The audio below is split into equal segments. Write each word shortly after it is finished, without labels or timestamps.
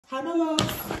Hi, my love.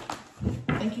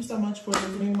 Thank you so much for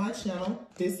visiting my channel.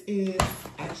 This is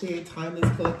actually a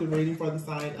timeless collective reading for the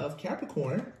sign of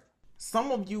Capricorn.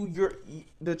 Some of you,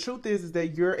 the truth is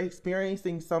that you're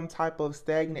experiencing some type of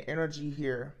stagnant energy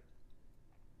here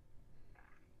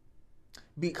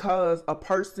because a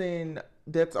person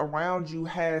that's around you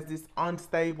has this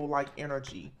unstable like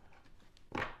energy.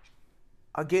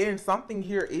 Again, something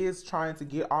here is trying to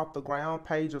get off the ground.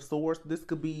 Page of Swords. This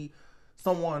could be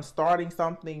someone starting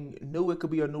something new. It could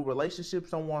be a new relationship,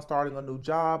 someone starting a new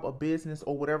job, a business,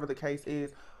 or whatever the case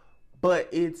is. But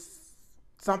it's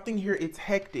something here, it's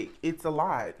hectic. It's a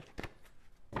lot.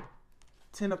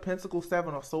 10 of Pentacles,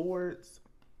 7 of Swords.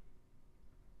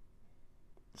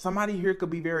 Somebody here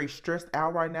could be very stressed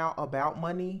out right now about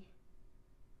money.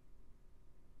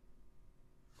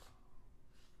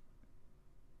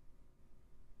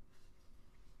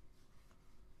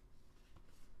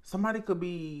 Somebody could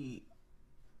be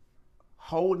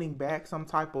holding back some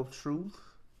type of truth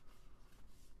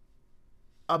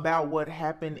about what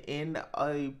happened in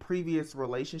a previous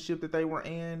relationship that they were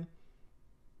in.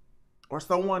 Or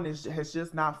someone has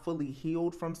just not fully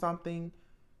healed from something.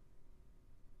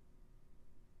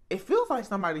 It feels like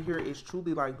somebody here is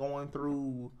truly like going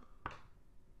through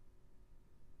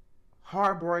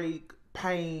heartbreak,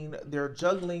 pain. They're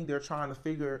juggling. They're trying to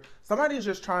figure. Somebody is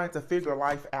just trying to figure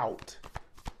life out.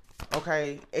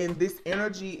 Okay, and this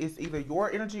energy is either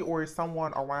your energy or it's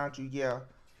someone around you. Yeah,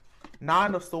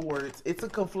 9 of Swords. It's a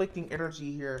conflicting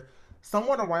energy here.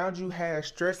 Someone around you has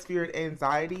stress, fear, and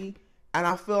anxiety. And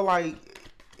I feel like,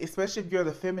 especially if you're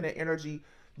the feminine energy,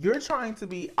 you're trying to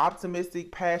be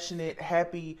optimistic, passionate,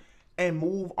 happy, and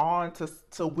move on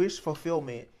to wish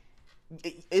fulfillment.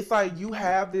 It's like you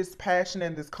have this passion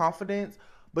and this confidence,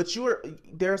 but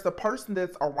there's a person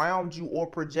that's around you or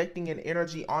projecting an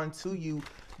energy onto you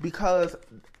because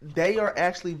they are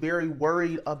actually very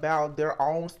worried about their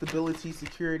own stability,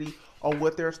 security, or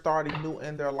what they're starting new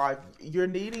in their life. You're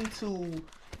needing to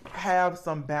have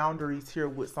some boundaries here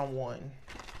with someone.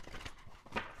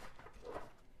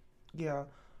 Yeah,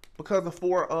 because the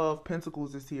 4 of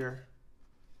Pentacles is here.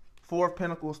 4 of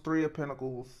Pentacles, 3 of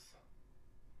Pentacles.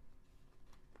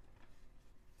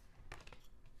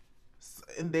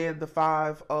 And then the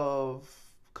 5 of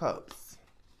Cups.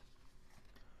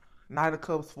 Knight of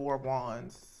Cups, 4 of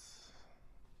Wands.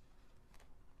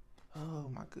 Oh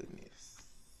my goodness.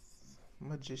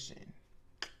 Magician.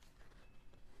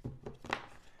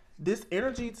 This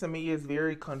energy to me is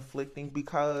very conflicting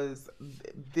because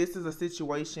this is a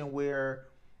situation where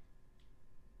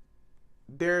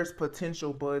there's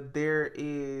potential, but there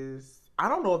is, I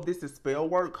don't know if this is spell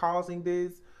work causing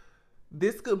this.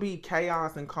 This could be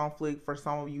chaos and conflict for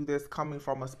some of you that's coming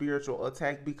from a spiritual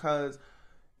attack, because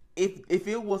if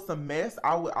it was a mess,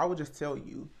 I would just tell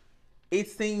you. It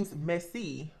seems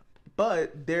messy,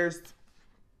 but there's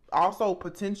also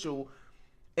potential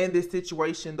in this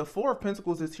situation. The 4 of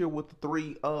Pentacles is here with the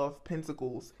 3 of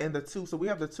Pentacles and the 2. So we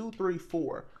have the 2, 3,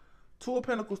 4. 2 of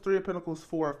Pentacles, 3 of Pentacles,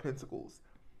 4 of Pentacles.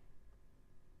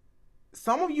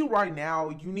 Some of you right now,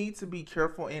 you need to be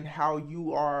careful in how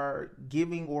you are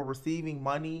giving or receiving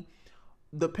money.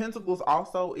 The Pentacles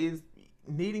also is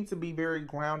needing to be very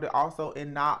grounded also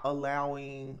in not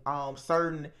allowing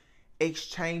certain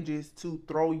exchanges to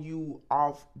throw you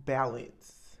off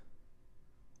balance.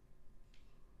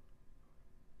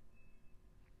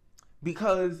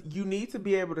 Because you need to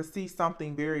be able to see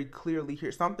something very clearly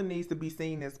here. Something needs to be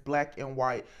seen as black and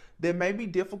white. That may be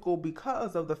difficult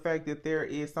because of the fact that there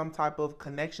is some type of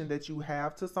connection that you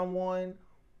have to someone.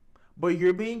 But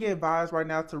you're being advised right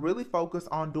now to really focus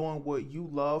on doing what you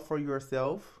love for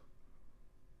yourself.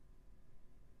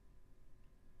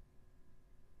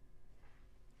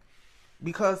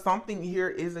 Because something here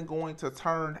isn't going to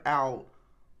turn out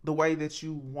the way that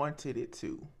you wanted it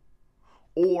to.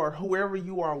 Or whoever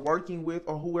you are working with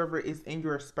or whoever is in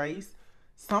your space,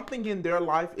 something in their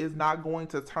life is not going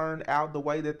to turn out the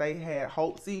way that they had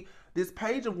hoped. See, this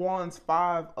Page of Wands,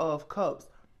 5 of Cups,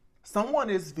 someone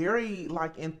is very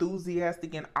like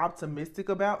enthusiastic and optimistic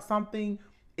about something.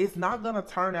 It's not going to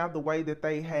turn out the way that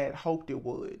they had hoped it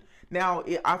would. Now,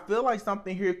 I feel like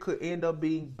something here could end up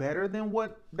being better than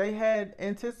what they had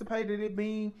anticipated it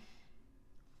being.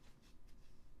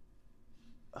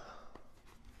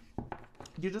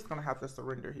 You're just going to have to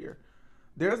surrender here.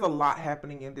 There's a lot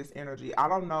happening in this energy. I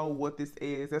don't know what this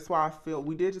is. That's why I feel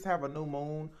we did just have a new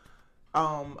moon.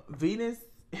 Venus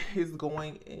is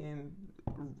going in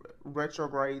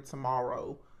retrograde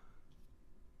tomorrow.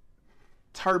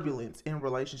 Turbulence in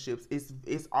relationships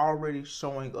is already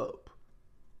showing up.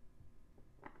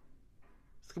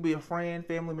 This could be a friend,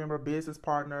 family member, business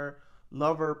partner,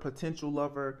 lover, potential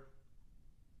lover.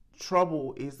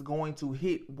 trouble is going to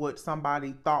hit what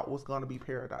somebody thought was going to be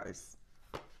paradise.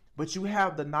 But you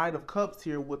have the Knight of Cups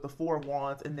here with the Four of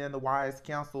Wands and then the Wise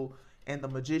Counsel and the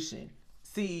Magician.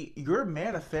 See, you're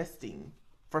manifesting.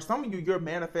 For some of you, you're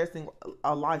manifesting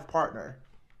a life partner.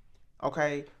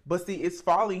 Okay? But see, it's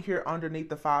falling here underneath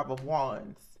the Five of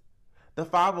Wands. The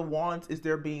Five of Wands is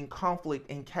there being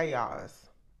conflict and chaos,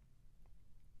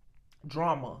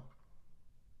 drama,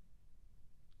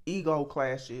 ego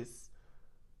clashes,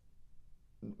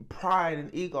 pride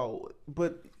and ego.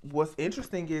 But what's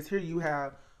interesting is here you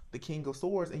have the King of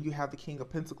Swords and you have the King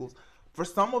of Pentacles. For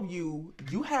some of you,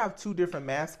 you have two different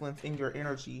masculines in your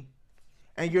energy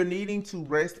and you're needing to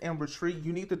rest and retreat.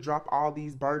 You need to drop all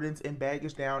these burdens and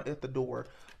baggage down at the door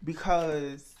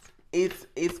because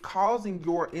it's causing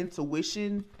your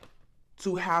intuition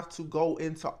to have to go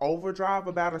into overdrive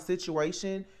about a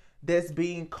situation that's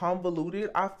being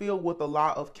convoluted, I feel, with a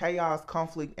lot of chaos,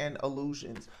 conflict, and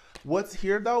illusions. What's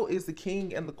here, though, is the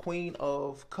King and the Queen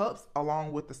of Cups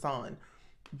along with the Sun.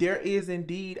 There is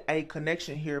indeed a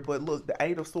connection here, but look, the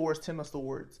Eight of Swords, Ten of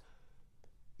Swords.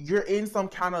 You're in some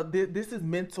kind of, this is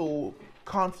mental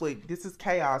conflict. This is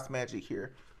chaos magic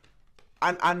here.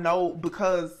 I know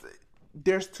because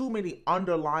there's too many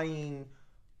underlying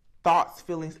thoughts,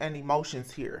 feelings, and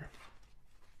emotions here.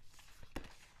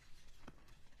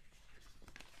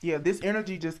 Yeah, this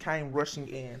energy just came rushing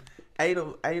in. Eight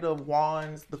of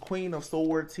Wands, the Queen of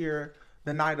Swords here,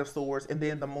 the Knight of Swords, and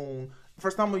then the Moon. For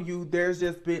some of you, there's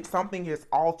just been something that's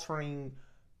altering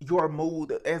your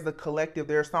mood as a collective.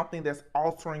 There's something that's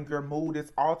altering your mood.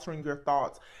 It's altering your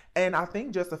thoughts. And I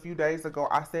think just a few days ago,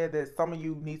 I said that some of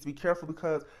you need to be careful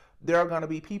because there are going to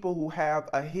be people who have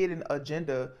a hidden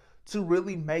agenda to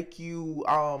really make you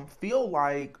feel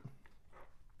like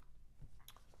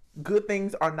good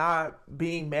things are not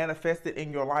being manifested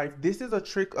in your life. This is a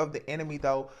trick of the enemy,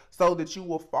 though, so that you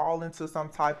will fall into some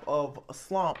type of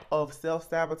slump of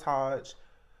self-sabotage,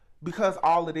 because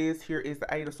all it is here is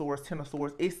the Eight of Swords, Ten of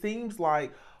Swords. It seems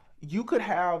like you could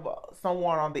have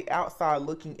someone on the outside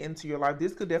looking into your life.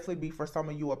 This could definitely be for some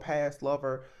of you a past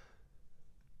lover.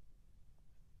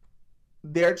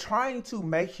 They're trying to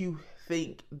make you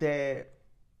think that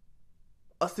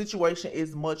a situation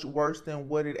is much worse than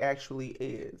what it actually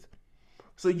is.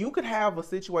 So you could have a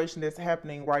situation that's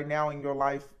happening right now in your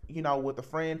life, you know, with a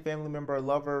friend, family member,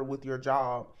 lover, with your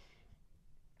job.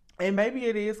 And maybe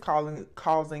it is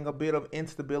causing a bit of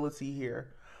instability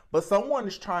here. But someone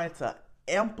is trying to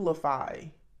amplify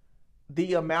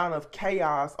the amount of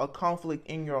chaos or conflict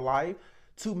in your life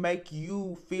to make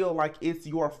you feel like it's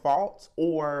your fault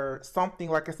or something,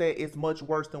 like I said, is much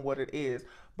worse than what it is.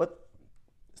 But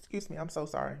excuse me, I'm so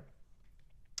sorry.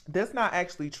 That's not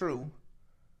actually true.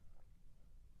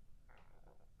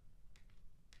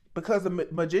 Because the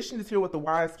Magician is here with the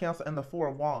Wise Counsel and the Four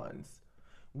of Wands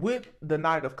with the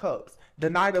Knight of Cups. The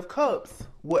Knight of Cups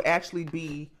will actually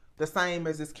be the same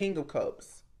as this King of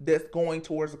Cups that's going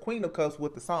towards the Queen of Cups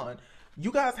with the Sun.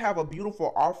 You guys have a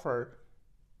beautiful offer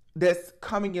that's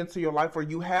coming into your life, or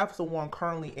you have someone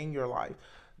currently in your life.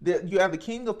 You have the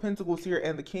King of Pentacles here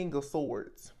and the King of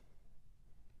Swords.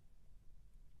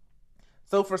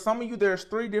 So for some of you, there's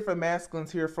three different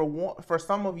masculines here. For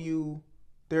some of you,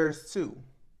 there's two.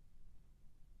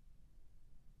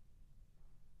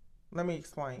 Let me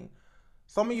explain.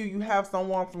 Some of you, you have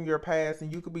someone from your past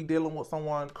and you could be dealing with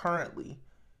someone currently.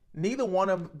 Neither one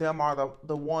of them are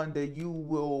the one that you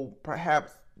will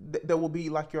perhaps, that will be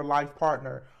like your life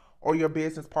partner or your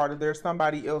business partner. There's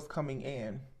somebody else coming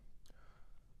in.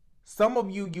 Some of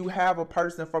you, you have a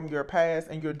person from your past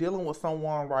and you're dealing with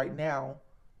someone right now.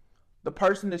 The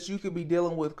person that you could be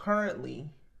dealing with currently,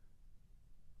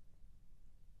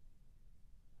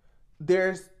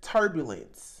 there's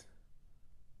turbulence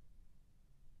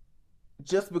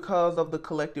just because of the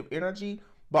collective energy,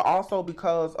 but also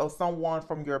because of someone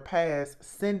from your past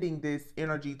sending this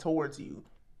energy towards you.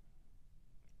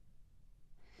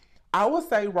 I would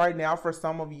say right now for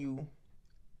some of you,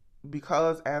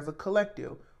 because as a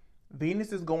collective,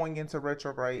 Venus is going into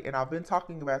retrograde, and I've been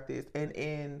talking about this, and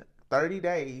in 30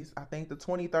 days, I think the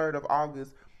 23rd of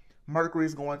August, Mercury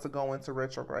is going to go into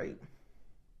retrograde.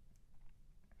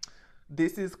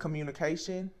 This is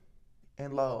communication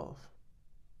and love.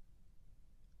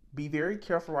 Be very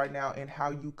careful right now in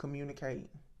how you communicate.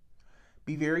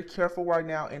 Be very careful right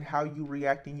now in how you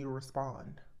react and you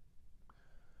respond.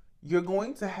 You're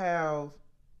going to have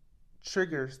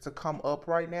triggers to come up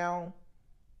right now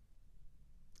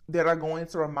that are going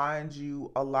to remind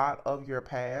you a lot of your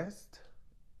past.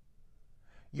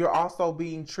 You're also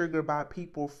being triggered by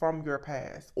people from your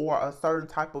past or a certain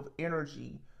type of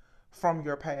energy from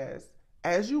your past.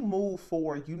 As you move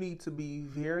forward, you need to be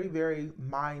very, very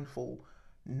mindful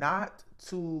not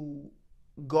to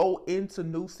go into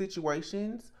new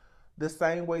situations the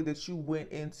same way that you went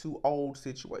into old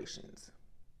situations.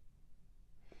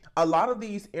 A lot of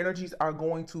these energies are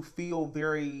going to feel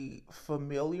very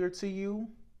familiar to you,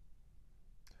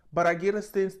 but I get a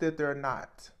sense that they're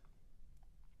not.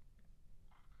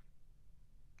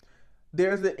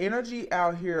 There's an energy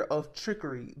out here of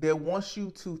trickery that wants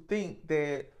you to think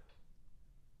that,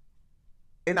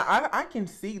 and I can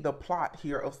see the plot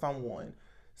here of someone.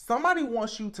 Somebody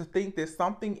wants you to think that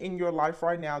something in your life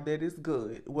right now that is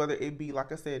good, whether it be,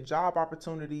 like I said, job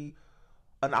opportunity,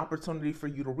 an opportunity for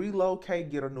you to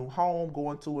relocate, get a new home, go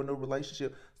into a new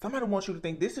relationship. Somebody wants you to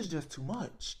think this is just too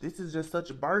much. This is just such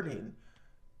a burden.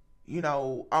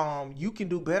 You can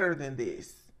do better than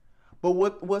this. But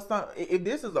what's not, if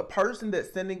this is a person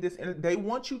that's sending this, they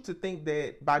want you to think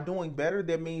that by doing better,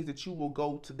 that means that you will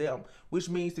go to them, which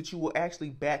means that you will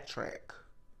actually backtrack.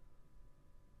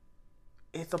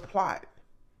 It's a plot.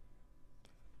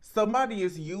 Somebody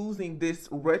is using this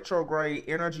retrograde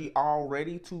energy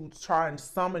already to try and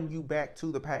summon you back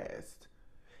to the past.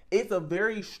 It's a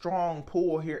very strong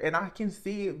pull here, and I can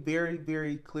see it very,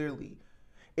 very clearly.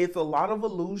 It's a lot of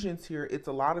illusions here. It's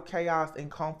a lot of chaos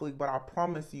and conflict, but I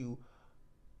promise you,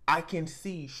 I can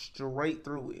see straight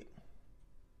through it.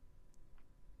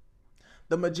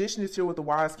 The Magician is here with the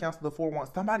Wise Counsel, the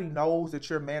 4-1. Somebody knows that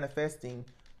you're manifesting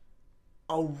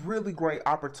a really great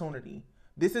opportunity.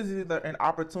 This is either an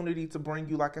opportunity to bring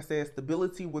you, like I said,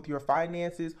 stability with your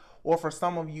finances, or for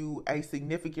some of you, a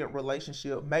significant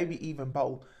relationship, maybe even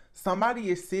both.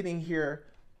 Somebody is sitting here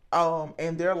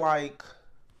and they're like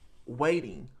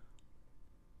waiting.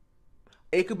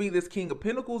 It could be this King of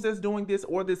Pentacles that's doing this,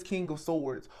 or this King of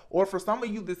Swords. Or for some of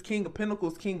you, this King of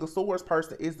Pentacles, King of Swords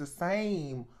person is the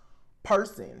same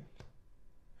person.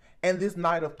 And this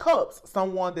Knight of Cups,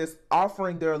 someone that's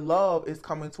offering their love, is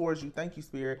coming towards you. Thank you,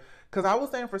 Spirit. Because I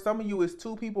was saying for some of you, it's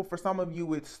 2 people. For some of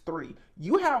you, it's 3.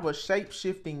 You have a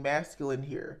shape-shifting masculine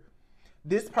here.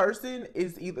 This person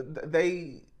is either,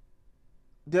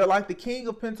 they're like the King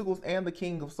of Pentacles and the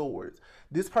King of Swords.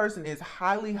 This person is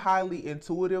highly, highly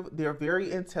intuitive. They're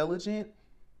very intelligent.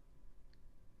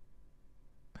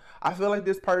 I feel like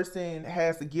this person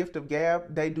has the gift of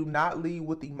gab. They do not lead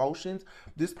with emotions.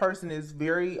 This person is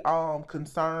very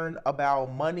concerned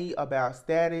about money, about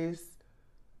status.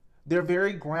 They're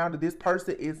very grounded. This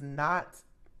person is not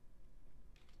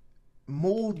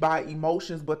moved by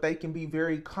emotions, but they can be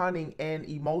very cunning and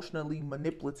emotionally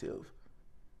manipulative.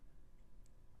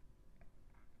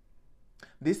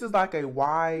 This is like a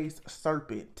wise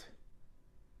serpent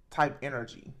type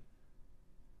energy.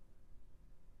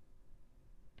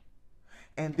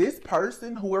 And this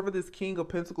person, whoever this King of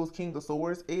Pentacles, King of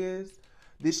Swords is,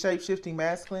 this shape-shifting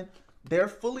masculine, they're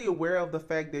fully aware of the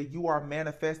fact that you are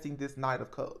manifesting this Knight of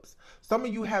Cups. Some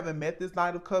of you haven't met this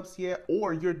Knight of Cups yet,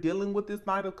 or you're dealing with this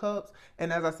Knight of Cups.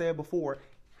 And as I said before,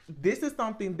 this is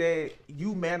something that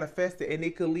you manifested, and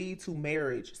it could lead to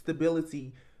marriage,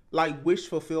 stability, like wish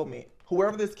fulfillment.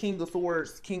 Whoever this King of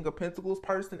Swords, King of Pentacles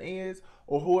person is,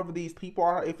 or whoever these people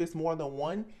are, if it's more than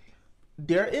one,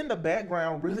 they're in the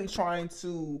background really trying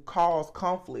to cause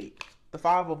conflict. The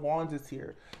 5 of Wands is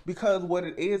here. Because what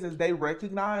it is they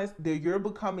recognize that you're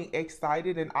becoming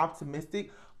excited and optimistic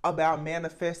about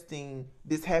manifesting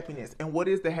this happiness. And what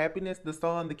is the happiness? The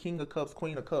Sun, the King of Cups,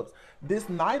 Queen of Cups. This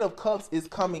Knight of Cups is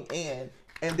coming in,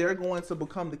 and they're going to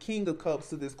become the King of Cups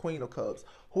to this Queen of Cups.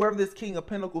 Whoever this King of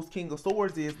Pentacles, King of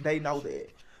Swords is, they know that.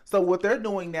 So what they're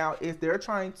doing now is they're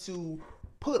trying to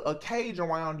put a cage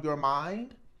around your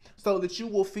mind so that you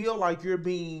will feel like you're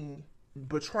being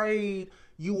betrayed.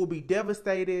 You will be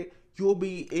devastated. You'll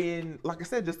be in, like I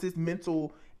said, just this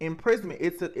mental imprisonment.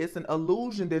 It's an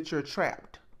illusion that you're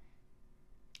trapped.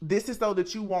 This is so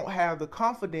that you won't have the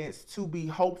confidence to be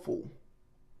hopeful.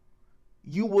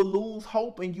 You will lose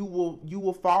hope, and you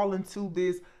will fall into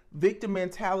this victim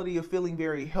mentality of feeling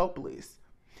very helpless.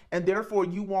 And therefore,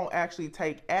 you won't actually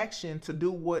take action to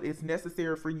do what is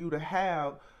necessary for you to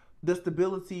have the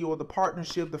stability or the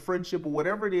partnership, the friendship, or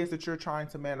whatever it is that you're trying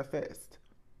to manifest.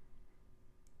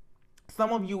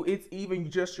 Some of you, it's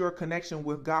even just your connection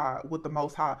with God, with the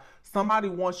Most High. Somebody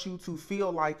wants you to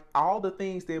feel like all the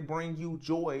things that bring you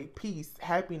joy, peace,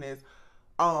 happiness,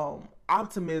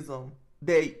 optimism,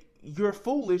 that you're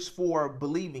foolish for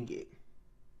believing it.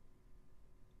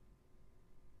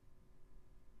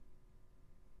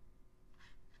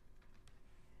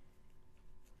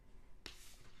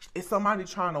 It's somebody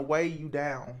trying to weigh you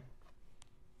down.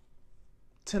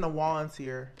 10 of Wands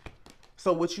here.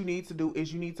 So what you need to do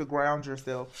is you need to ground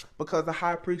yourself, because the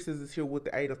high priestess is here with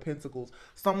the 8 of Pentacles.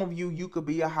 Some of you, you could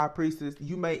be a high priestess.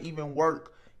 You may even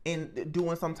work in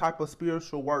doing some type of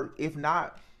spiritual work. If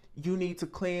not, you need to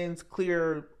cleanse,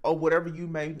 clear, or whatever you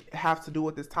may have to do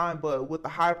at this time. But with the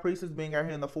high priestess being out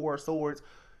here in the Four of Swords,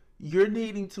 you're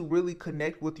needing to really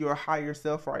connect with your higher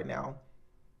self right now.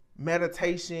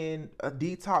 Meditation, a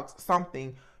detox,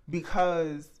 something,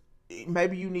 because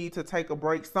maybe you need to take a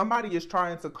break. Somebody is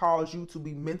trying to cause you to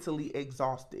be mentally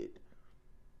exhausted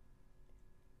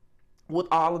with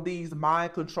all of these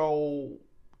mind control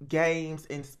games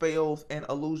and spells and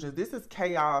illusions. This is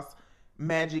chaos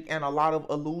magic, and a lot of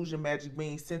illusion magic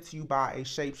being sent to you by a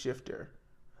shapeshifter.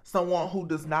 Someone who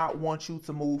does not want you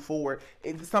to move forward.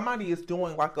 If somebody is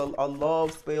doing like a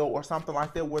love spell or something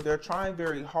like that, where they're trying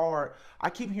very hard. I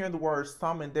keep hearing the word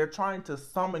summon. They're trying to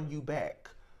summon you back,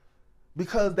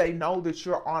 because they know that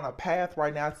you're on a path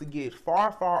right now to get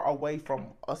far, far away from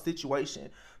a situation.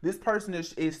 This person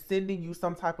is sending you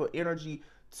some type of energy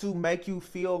to make you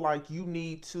feel like you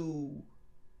need to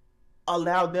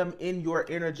allow them in your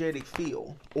energetic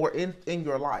field or in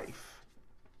your life.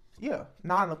 Yeah,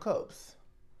 9 of Cups.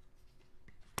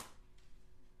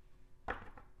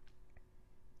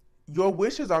 Your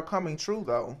wishes are coming true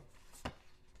though.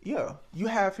 Yeah, you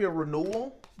have here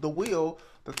renewal, the Wheel,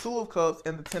 the 2 of Cups,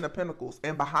 and the 10 of Pentacles.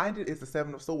 And behind it is the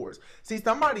 7 of Swords. See,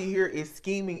 somebody here is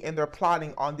scheming and they're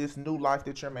plotting on this new life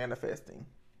that you're manifesting.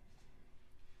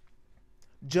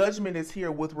 Judgment is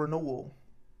here with renewal.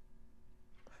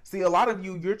 See, a lot of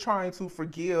you, you're trying to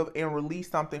forgive and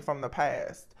release something from the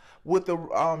past. With the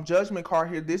Judgment card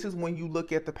here, this is when you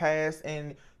look at the past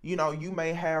and, you know, you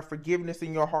may have forgiveness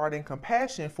in your heart and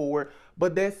compassion for it,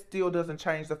 but that still doesn't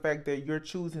change the fact that you're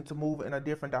choosing to move in a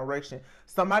different direction.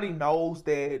 Somebody knows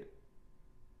that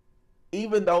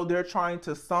even though they're trying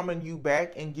to summon you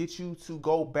back and get you to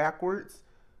go backwards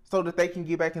so that they can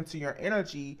get back into your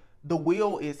energy, the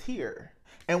Wheel is here.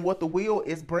 And what the Wheel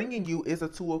is bringing you is a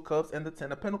 2 of Cups and the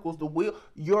 10 of Pentacles. The Wheel,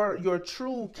 your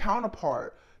true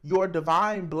counterpart, your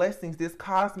divine blessings, this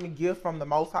cosmic gift from the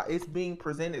Most High, is being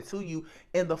presented to you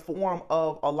in the form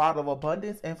of a lot of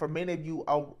abundance, and for many of you,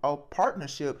 a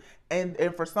partnership. And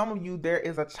for some of you, there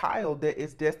is a child that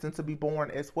is destined to be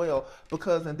born as well,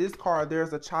 because in this card,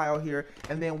 there's a child here,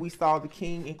 and then we saw the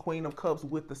King and Queen of Cups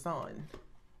with the Sun.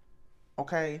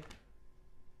 Okay?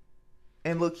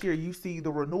 And look here, you see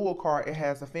the renewal card, it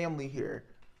has a family here.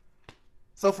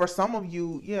 So for some of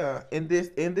you, yeah, in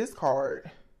this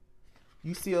card,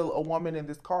 you see a woman in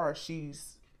this card,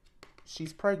 she's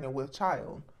pregnant with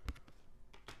child.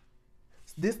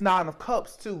 This 9 of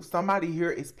Cups too, somebody here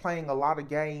is playing a lot of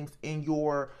games in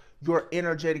your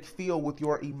energetic field with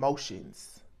your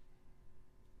emotions.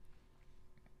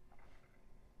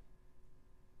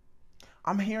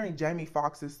 I'm hearing Jamie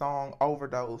Foxx's song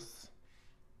Overdose.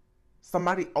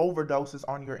 Somebody overdoses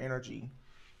on your energy.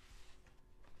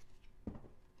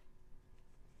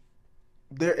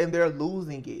 They're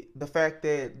losing it. The fact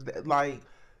that like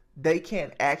they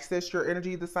can't access your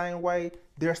energy the same way,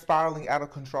 they're spiraling out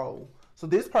of control. So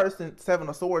this person, 7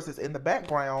 of Swords, is in the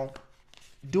background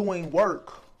doing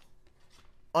work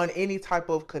on any type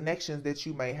of connections that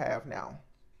you may have now.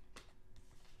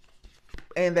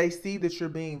 And they see that you're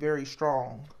being very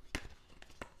strong.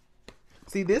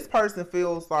 See, this person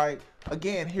feels like,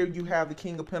 again, here you have the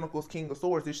King of Pentacles, King of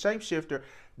Swords, this shapeshifter.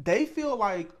 They feel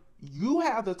like you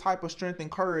have the type of strength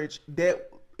and courage that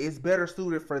is better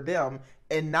suited for them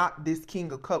and not this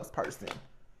King of Cups person.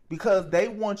 Because they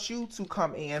want you to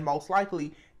come in, most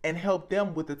likely, and help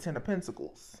them with the 10 of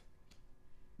Pentacles.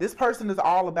 This person is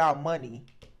all about money.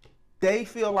 They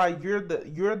feel like you're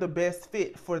the best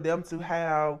fit for them to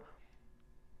have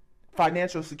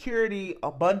financial security,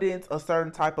 abundance, a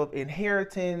certain type of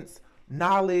inheritance,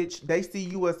 knowledge. They see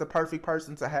you as the perfect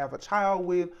person to have a child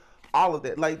with, all of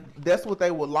that. Like, that's what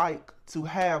they would like to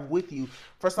have with you.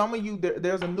 For some of you,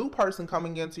 there's a new person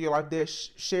coming into your life that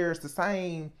shares the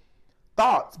same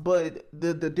thoughts, but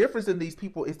the difference in these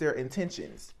people is their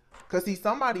intentions. Because see,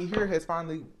 somebody here has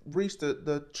finally reached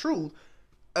the truth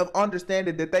of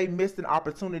understanding that they missed an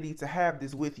opportunity to have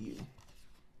this with you.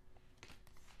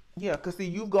 Yeah, because see,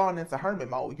 you've gone into hermit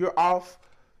mode. You're off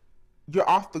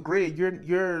the grid.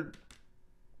 You're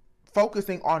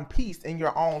focusing on peace in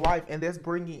your own life, and that's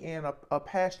bringing in a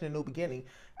passionate new beginning.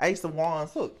 Ace of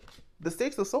Wands, look, the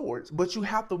 6 of Swords. But you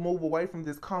have to move away from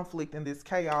this conflict and this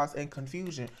chaos and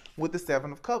confusion with the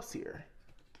 7 of Cups here.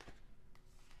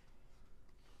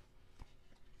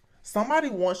 Somebody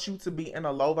wants you to be in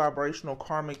a low vibrational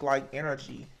karmic-like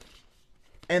energy.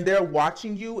 And they're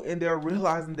watching you and they're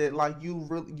realizing that like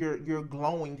you're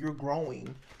glowing, you're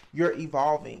growing, you're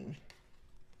evolving.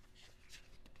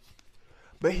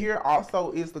 But here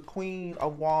also is the Queen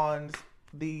of Wands,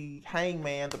 the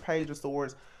Hangman, the Page of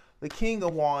Swords, the King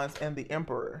of Wands, and the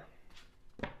Emperor.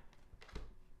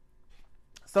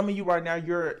 Some of you right now,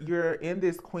 you're in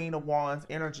this Queen of Wands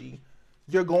energy.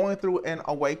 You're going through an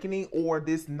awakening, or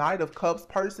this Knight of Cups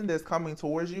person that's coming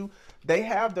towards you, they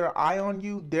have their eye on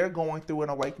you. They're going through an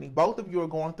awakening. Both of you are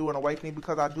going through an awakening,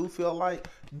 because I do feel like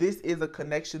this is a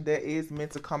connection that is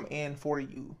meant to come in for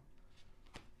you.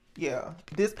 Yeah,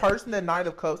 this person, the Knight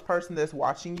of Cups person that's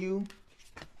watching you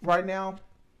right now,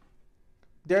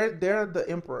 they're the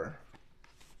Emperor.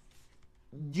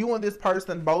 You and this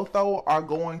person both, though, are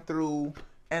going through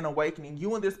an awakening.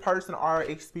 You and this person are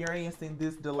experiencing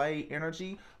this delayed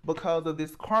energy because of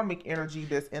this karmic energy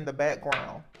that's in the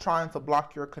background trying to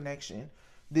block your connection.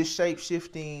 This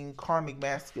shape-shifting karmic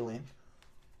masculine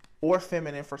or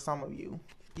feminine for some of you.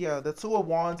 Yeah, the Two of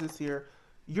Wands is here.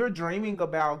 You're dreaming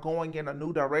about going in a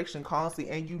new direction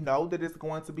constantly, and you know that it's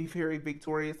going to be very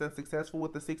victorious and successful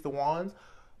with the Six of Wands,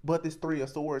 but this Three of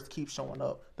Swords keeps showing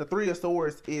up. The Three of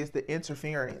Swords is the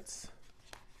interference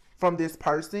from this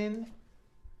person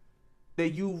that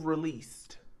you've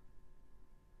released.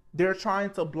 They're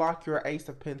trying to block your Ace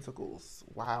of Pentacles.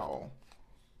 Wow.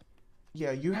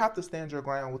 Yeah, you have to stand your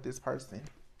ground with this person.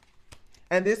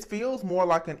 And this feels more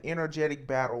like an energetic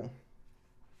battle.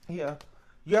 Yeah.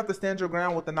 You have to stand your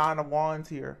ground with the Nine of Wands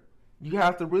here. You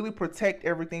have to really protect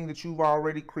everything that you've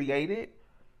already created.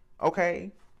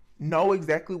 Okay? Know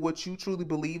exactly what you truly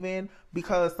believe in,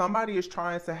 because somebody is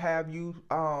trying to have you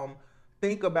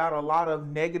think about a lot of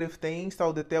negative things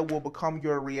so that they will become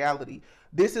your reality.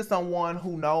 This is someone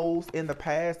who knows in the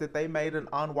past that they made an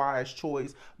unwise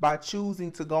choice by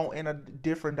choosing to go in a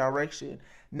different direction.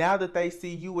 Now that they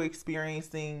see you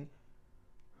experiencing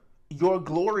your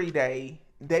glory day,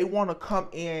 they want to come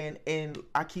in and,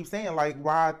 I keep saying, like,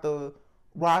 ride the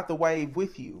wave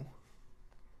with you.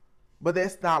 But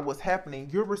that's not what's happening.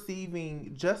 You're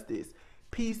receiving justice,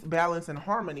 peace, balance, and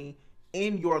harmony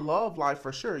in your love life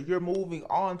for sure. You're moving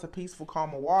on to peaceful,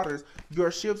 calmer waters. Your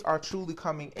shifts are truly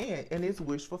coming in, and it's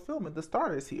wish fulfillment. The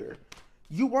star is here.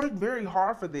 You worked very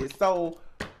hard for this. So,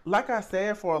 like I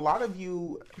said, for a lot of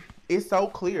you, it's so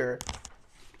clear.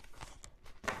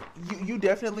 You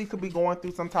definitely could be going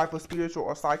through some type of spiritual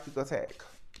or psychic attack.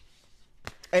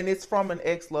 And it's from an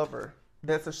ex-lover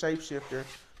that's a shapeshifter.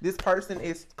 This person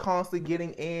is constantly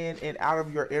getting in and out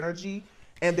of your energy,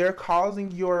 and they're causing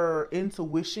your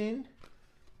intuition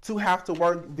to have to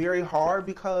work very hard,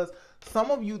 because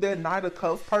some of you, that Knight of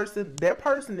Cups person, that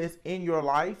person is in your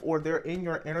life, or they're in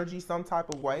your energy some type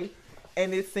of way.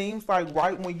 And it seems like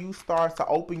right when you start to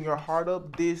open your heart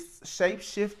up, this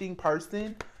shape-shifting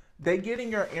person, they get in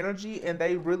your energy and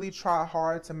they really try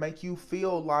hard to make you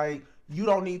feel like you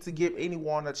don't need to give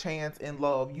anyone a chance in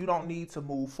love. You don't need to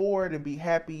move forward and be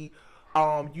happy.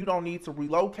 You don't need to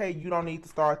relocate. You don't need to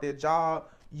start that job.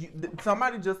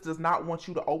 Somebody just does not want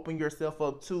you to open yourself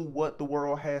up to what the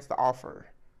world has to offer.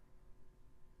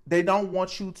 They don't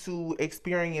want you to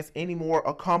experience any more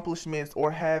accomplishments or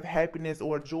have happiness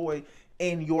or joy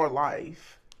in your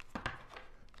life.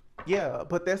 Yeah,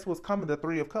 but that's what's coming, the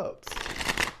Three of Cups.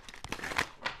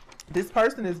 This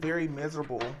person is very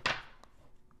miserable,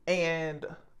 and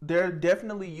they're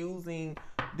definitely using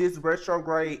this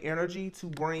retrograde energy to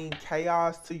bring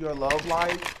chaos to your love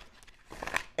life.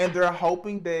 And they're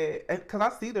hoping that, because I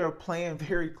see they're playing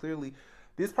very clearly.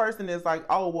 This person is like,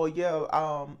 oh, well,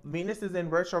 yeah, Venus is in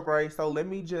retrograde, so let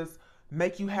me just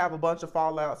make you have a bunch of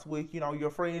fallouts with, your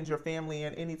friends, your family,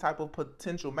 and any type of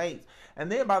potential mates.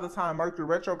 And then by the time Mercury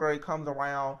retrograde comes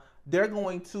around, they're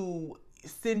going to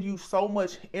send you so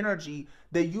much energy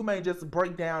that you may just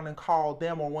break down and call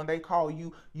them, or when they call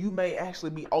you, you may actually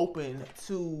be open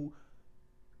to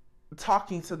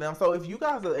talking to them. So if you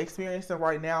guys are experiencing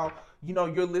right now,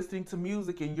 you're listening to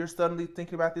music and you're suddenly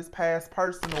thinking about this past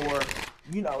person, or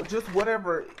just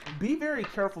whatever, be very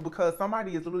careful, because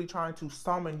somebody is literally trying to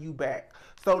summon you back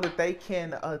so that they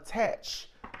can attach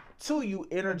to you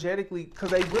energetically,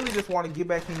 because they really just want to get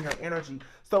back in your energy.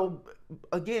 So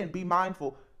again, be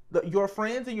mindful. Your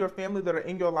friends and your family that are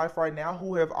in your life right now,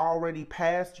 who have already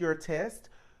passed your test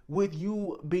with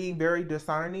you being very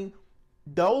discerning,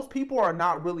 those people are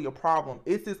not really a problem.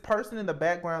 It's this person in the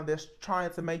background that's trying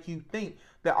to make you think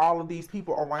that all of these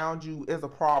people around you is a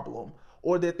problem,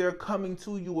 or that they're coming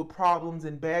to you with problems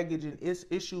and baggage and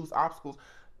issues, obstacles.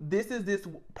 This is this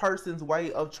person's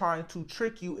way of trying to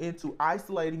trick you into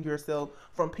isolating yourself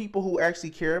from people who actually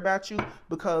care about you,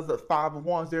 because of Five of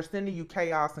Wands. They're sending you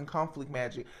chaos and conflict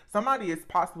magic. Somebody is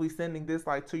possibly sending this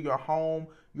like to your home,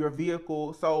 your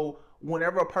vehicle. So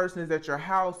whenever a person is at your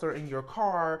house or in your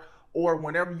car, or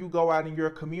whenever you go out in your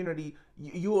community,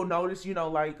 You will notice, you know,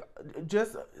 like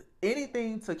just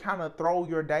anything to kind of throw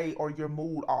your day or your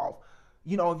mood off.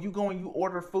 You know, if you go and you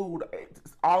order food,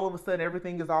 all of a sudden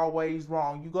everything is always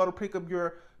wrong. You go to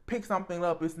pick something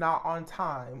up, it's not on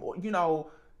time, or you know,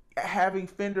 having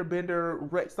fender bender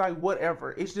wrecks, like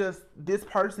whatever. It's just this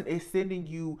person is sending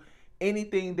you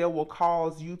anything that will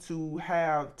cause you to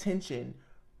have tension,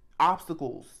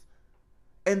 obstacles,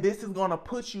 and this is gonna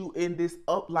put you in this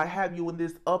up, like have you in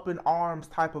this up in arms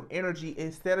type of energy,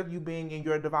 instead of you being in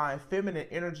your divine feminine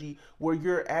energy where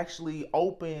you're actually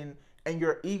open and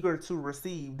you're eager to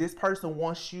receive. This person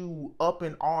wants you up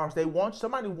in arms.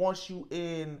 Somebody wants you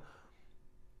in,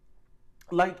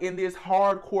 like in this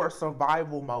hardcore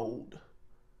survival mode,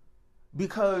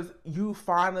 because you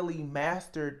finally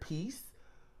mastered peace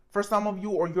for some of you,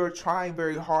 or you're trying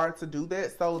very hard to do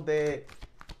that, so that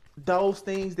those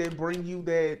things that bring you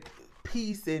that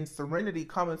peace and serenity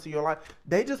come into your life,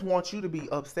 they just want you to be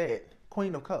upset.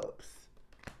 Queen of Cups.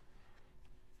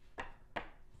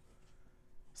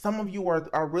 Some of you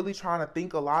are really trying to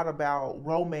think a lot about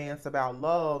romance, about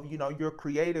love. You know, you're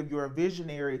creative, you're a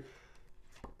visionary.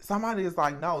 Somebody is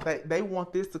like, no, they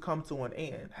want this to come to an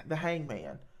end. The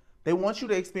Hangman. They want you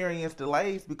to experience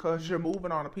delays because you're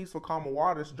moving on a peaceful, calm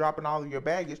waters, dropping all of your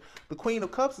baggage. The Queen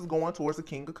of Cups is going towards the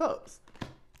King of Cups.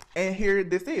 And here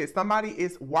this is. Somebody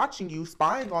is watching you,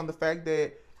 spying on the fact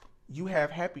that you have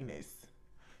happiness.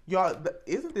 Y'all,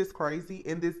 isn't this crazy?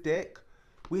 In this deck,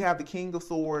 we have the King of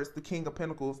Swords, the King of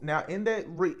Pentacles. Now, in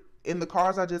the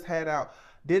cards I just had out,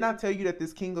 didn't I tell you that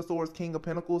this King of Swords, King of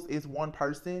Pentacles is one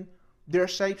person? They're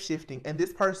shape-shifting, and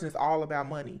this person is all about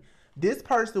money. This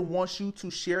person wants you to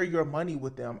share your money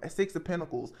with them. A Six of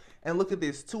Pentacles. And look at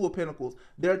this, Two of Pentacles.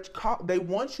 They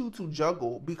want you to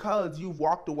juggle because you've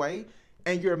walked away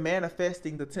and you're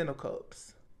manifesting the Ten of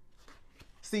Cups.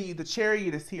 See, the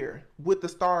Chariot is here with the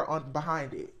star on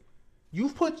behind it.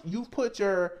 You've put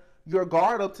your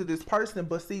guard up to this person,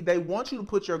 but see, they want you to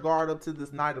put your guard up to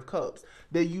this Knight of Cups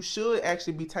that you should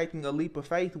actually be taking a leap of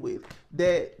faith with.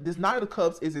 That this Knight of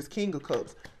Cups is this King of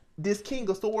Cups. This King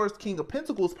of Swords, King of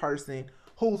Pentacles person,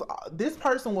 this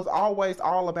person was always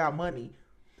all about money.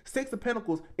 Six of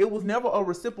Pentacles, it was never a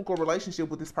reciprocal relationship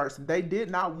with this person. They did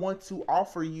not want to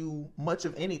offer you much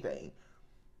of anything.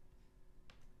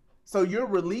 So you're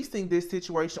releasing this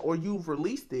situation, or you've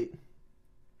released it,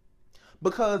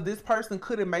 because this person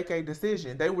couldn't make a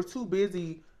decision. They were too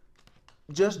busy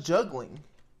just juggling.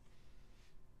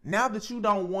 Now that you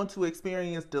don't want to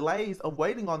experience delays of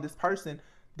waiting on this person,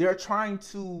 they're trying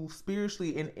to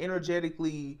spiritually and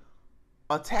energetically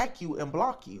attack you and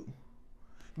block you,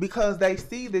 because they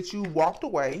see that you walked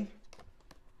away,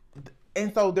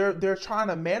 and so they're trying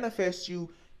to manifest you.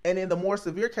 And in the more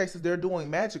severe cases, they're doing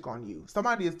magic on you.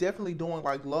 Somebody is definitely doing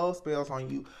like love spells on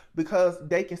you because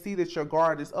they can see that your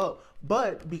guard is up.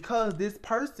 But because this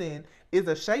person is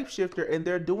a shapeshifter and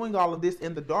they're doing all of this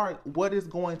in the dark, what is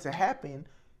going to happen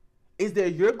is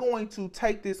that you're going to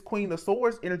take this Queen of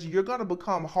Swords energy. You're going to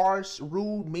become harsh,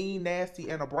 rude, mean, nasty,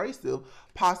 and abrasive,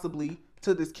 possibly,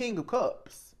 to this King of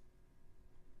Cups.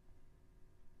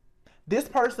 This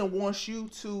person wants you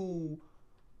to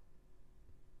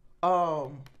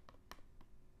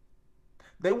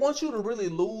they want you to really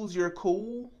lose your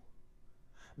cool.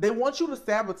 They want you to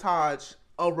sabotage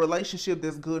a relationship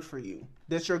that's good for you,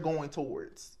 that you're going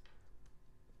towards,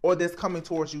 or that's coming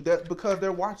towards you. That's because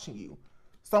they're watching you.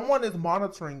 Someone is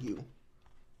monitoring you,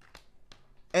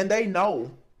 and they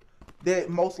know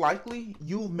that most likely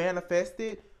you've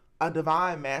manifested a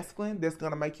divine masculine that's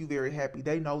going to make you very happy.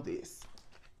 They know this.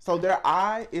 So their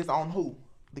eye is on who?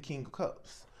 The King of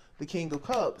Cups. The King of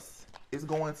Cups is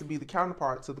going to be the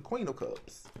counterpart to the Queen of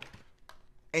Cups.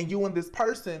 And you and this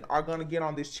person are going to get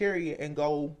on this chariot and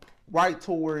go right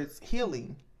towards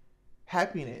healing,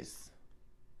 happiness,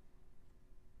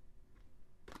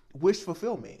 wish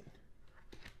fulfillment.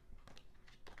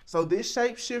 So this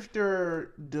shapeshifter,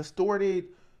 distorted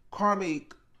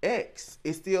karmic X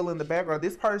is still in the background.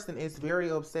 This person is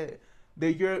very upset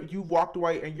that you've walked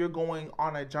away and you're going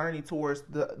on a journey towards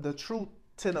the true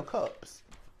Ten of Cups.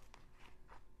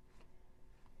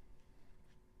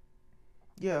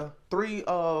 Yeah, Three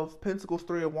of Pentacles,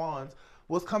 Three of Wands.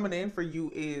 What's coming in for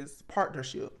you is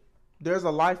partnership. There's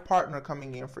a life partner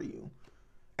coming in for you.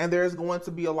 And there's going to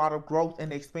be a lot of growth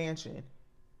and expansion.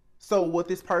 So what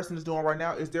this person is doing right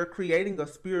now is they're creating a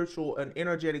spiritual and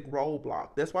energetic roadblock.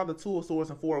 That's why the Two of Swords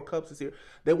and Four of Cups is here.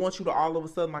 They want you to all of a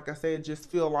sudden, like I said,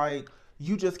 just feel like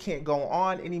you just can't go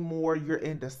on anymore. You're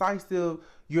indecisive.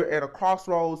 You're at a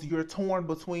crossroads. You're torn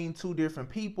between two different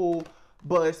people.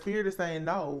 But Spirit is saying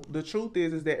no. The truth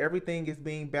is that everything is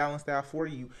being balanced out for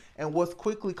you. And what's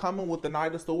quickly coming with the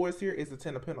Knight of Swords here is the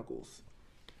Ten of Pentacles.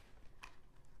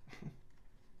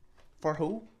 For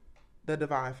who? The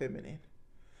divine feminine.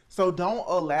 So don't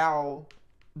allow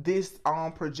this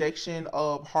projection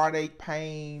of heartache,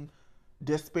 pain,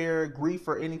 despair, grief,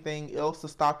 or anything else to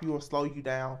stop you or slow you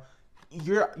down.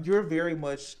 You're very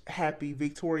much happy,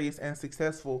 victorious, and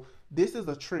successful. This is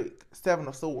a trick. Seven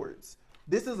of Swords.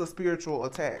 This is a spiritual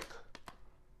attack.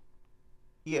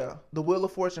 Yeah. The Wheel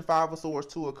of Fortune, Five of Swords,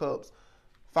 Two of Cups,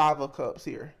 Five of Cups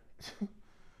here.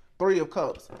 Three of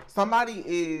Cups. Somebody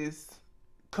is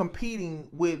competing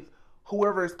with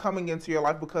whoever is coming into your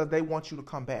life because they want you to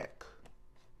come back.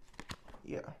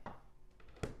 Yeah.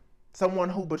 Someone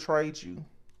who betrayed you.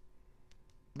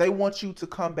 They want you to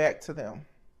come back to them.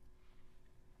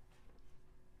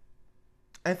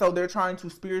 And so they're trying to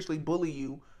spiritually bully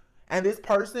you. And this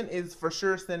person is for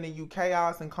sure sending you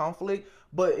chaos and conflict,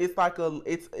 but it's like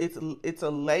it's a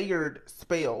layered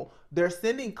spell. They're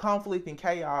sending conflict and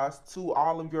chaos to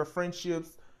all of your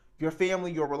friendships, your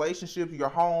family, your relationships, your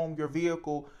home, your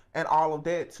vehicle, and all of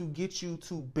that to get you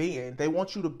to bend. They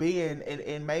want you to bend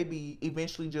and maybe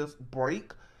eventually just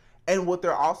break. And what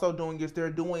they're also doing is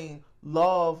they're doing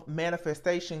love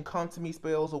manifestation, come to me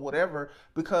spells or whatever,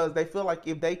 because they feel like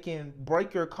if they can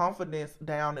break your confidence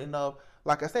down enough,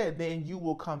 like I said, then you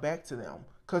will come back to them.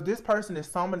 Because this person is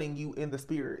summoning you in the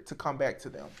spirit to come back to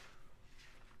them.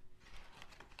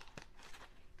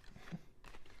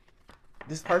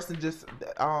 This person just,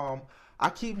 I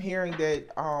keep hearing that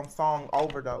song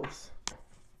Overdose.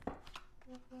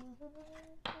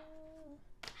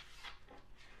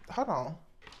 Hold on.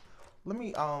 Let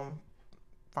me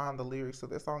find the lyrics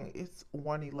of this song. It's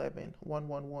 111,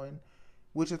 111,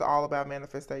 which is all about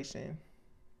manifestation.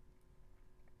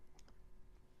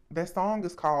 That song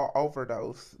is called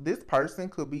Overdose. This person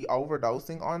could be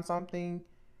overdosing on something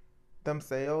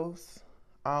themselves.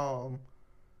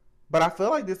 But I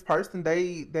feel like this person,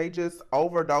 they just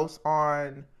overdose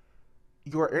on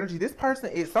your energy. This person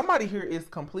is, somebody here is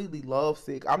completely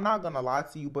lovesick. I'm not gonna lie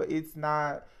to you, but it's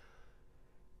not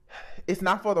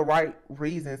for the right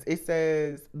reasons. It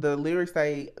says, the lyrics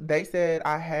say, they said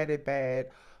I had it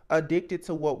bad, addicted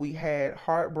to what we had,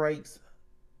 heartbreaks,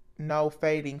 no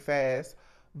fading fast,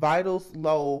 vitals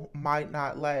low, might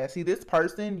not last. See, this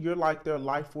person, you're like their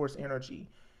life force energy.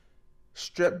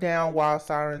 Stripped down while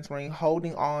sirens ring,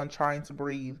 holding on, trying to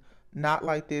breathe. Not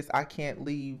like this, I can't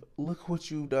leave. Look what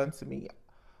you've done to me.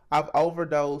 I've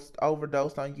overdosed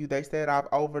on you. They said I've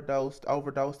overdosed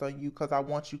on you because I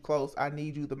want you close. I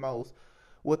need you the most.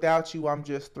 Without you, I'm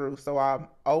just through. So I'm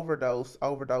overdosed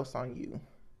on you.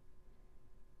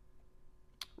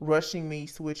 Rushing me,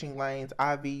 switching lanes,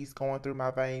 IVs going through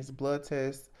my veins, blood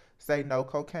tests say no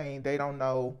cocaine. They don't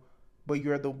know, but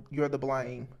you're the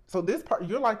blame. So this part,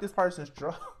 you're like this person's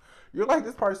drug. You're like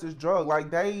this person's drug.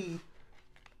 Like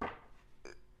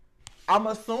I'm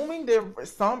assuming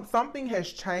that something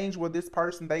has changed with this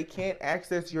person. They can't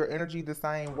access your energy the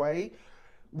same way.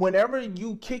 Whenever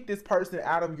you kick this person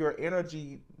out of your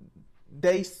energy,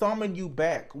 they summon you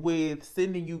back with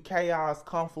sending you chaos,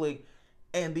 conflict,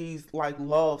 and these like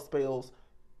love spells.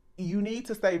 You need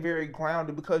to stay very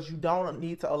grounded because you don't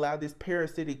need to allow this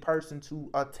parasitic person to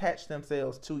attach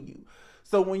themselves to you.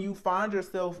 So when you find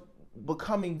yourself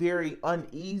becoming very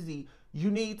uneasy, you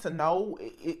need to know,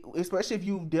 especially if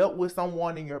you've dealt with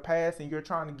someone in your past and you're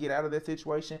trying to get out of that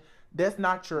situation, that's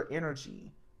not your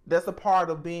energy. That's a part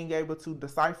of being able to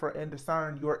decipher and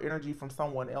discern your energy from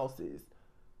someone else's.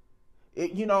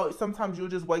 Sometimes you'll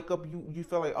just wake up, you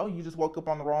feel like, oh, you just woke up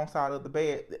on the wrong side of the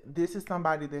bed. This is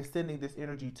somebody that's sending this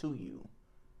energy to you.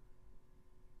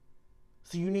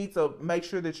 So you need to make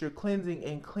sure that you're cleansing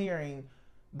and clearing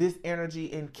this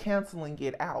energy and canceling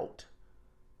it out.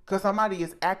 Because somebody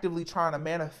is actively trying to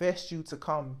manifest you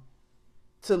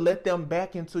to let them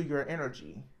back into your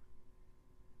energy.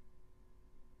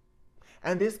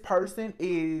 And this person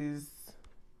is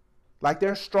like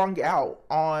they're strung out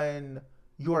on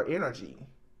your energy.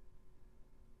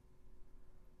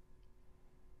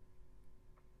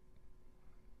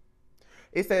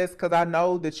 It says, because I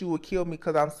know that you will kill me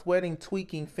because I'm sweating,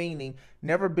 tweaking, fiending.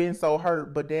 Never been so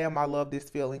hurt, but damn, I love this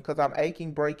feeling because I'm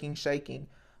aching, breaking, shaking.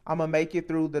 I'm going to make it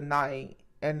through the night,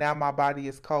 and now my body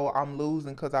is cold. I'm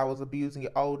losing because I was abusing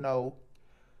it. Oh, no.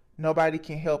 Nobody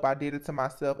can help. I did it to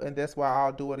myself, and that's why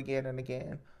I'll do it again and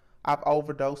again. I've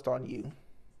overdosed on you.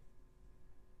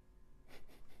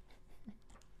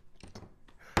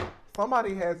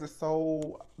 Somebody has it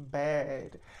so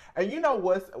bad. And you know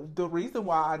what's the reason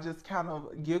why I just kind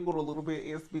of giggled a little bit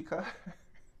is because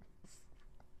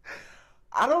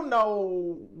I don't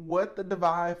know what the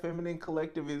Divine Feminine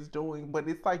Collective is doing, but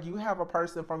it's like you have a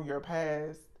person from your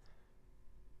past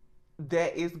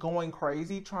that is going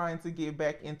crazy trying to get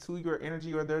back into your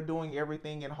energy, or they're doing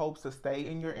everything in hopes to stay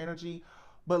in your energy.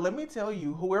 But let me tell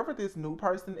you, whoever this new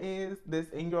person is that's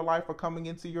in your life or coming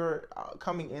into your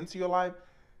life,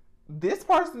 this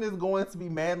person is going to be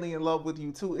madly in love with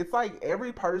you too. It's like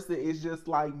every person is just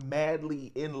like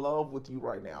madly in love with you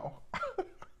right now.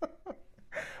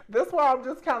 That's why I'm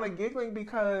just kind of giggling,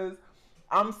 because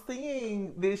I'm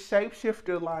seeing this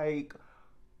shapeshifter like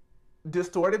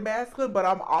distorted masculine, but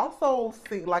I'm also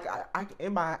seeing like I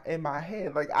in my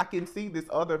head, like I can see this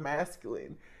other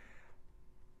masculine,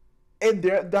 and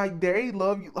they're like they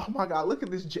love you. Oh my god, look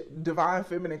at this divine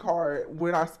feminine card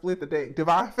when I split the deck.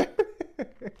 Divine feminine.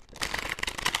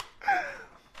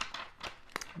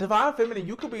 Divine feminine,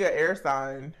 you could be an air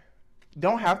sign.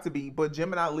 Don't have to be, but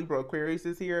Gemini, Libra, Aquarius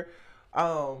is here.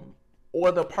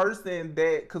 Or the person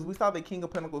that, because we saw the King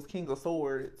of Pentacles, King of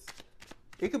Swords.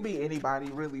 It could be anybody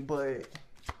really, but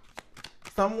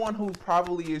someone who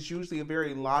probably is usually a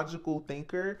very logical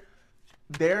thinker.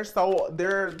 They're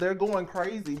going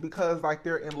crazy because like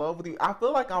they're in love with you. I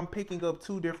feel like I'm picking up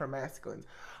two different masculines.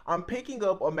 I'm picking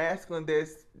up a masculine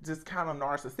that's just kind of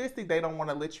narcissistic. They don't want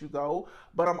to let you go.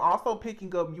 But I'm also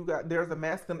picking up there's a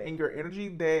masculine in your energy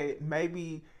that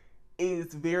maybe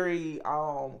is very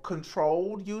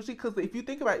controlled usually. Because if you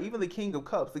think about even the King of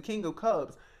Cups,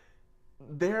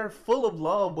 they're full of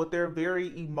love, but they're very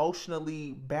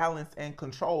emotionally balanced and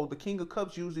controlled. The King of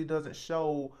Cups usually doesn't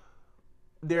show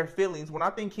their feelings. When I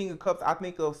think King of Cups, I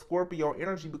think of Scorpio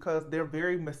energy because they're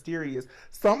very mysterious.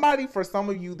 For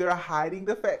some of you, they're hiding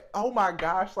the fact. Oh my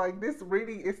gosh, like this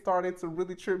reading is starting to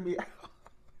really trip me out.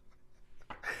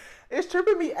 It's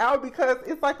tripping me out because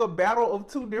it's like a battle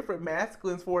of two different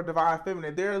masculines for a divine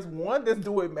feminine. There's one that's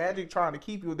doing magic trying to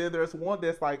keep you. Then there's one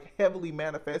that's like heavily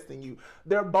manifesting you.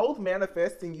 They're both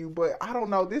manifesting you, but I don't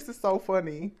know. This is so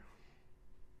funny.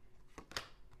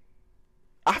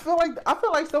 I feel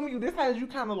like some of you, this has you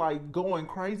kind of like going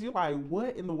crazy. You're like,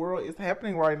 what in the world is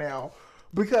happening right now?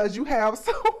 Because you have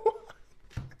someone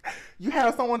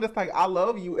that's like, I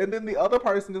love you, and then the other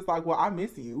person is like, well, I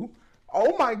miss you.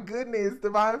 Oh my goodness,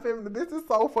 divine feminine, this is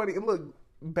so funny. Look,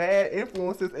 bad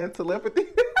influences and telepathy.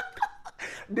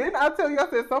 Didn't I tell you? I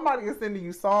said somebody is sending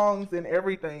you songs and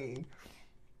everything.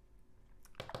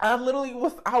 I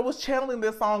was channeling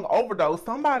this song Overdose.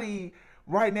 Somebody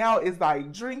right now is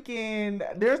like drinking.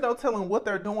 There's no telling what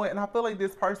they're doing, and I feel like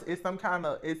this person is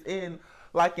in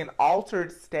like an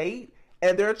altered state,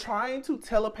 and they're trying to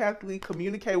telepathically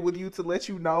communicate with you to let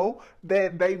you know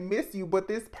that they miss you. But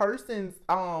this person's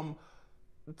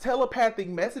telepathic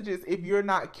messages, if you're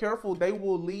not careful, they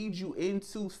will lead you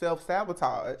into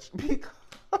self-sabotage because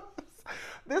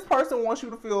this person wants you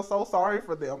to feel so sorry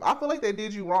for them. I feel like they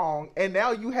did you wrong, and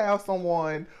now you have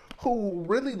someone who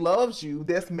really loves you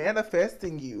that's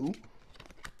manifesting you,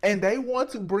 and they want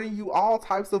to bring you all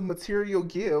types of material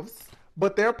gifts,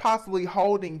 but they're possibly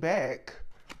holding back.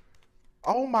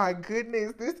 Oh my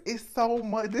goodness, this is so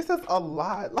much. This is a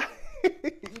lot.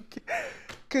 Like,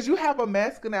 because you have a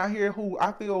masculine out here who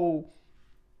I feel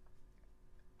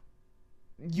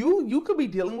you could be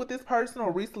dealing with this person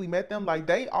or recently met them. Like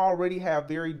they already have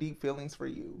very deep feelings for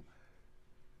you,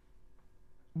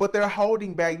 but they're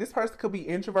holding back. This person could be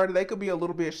introverted. They could be a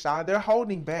little bit shy. They're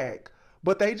holding back,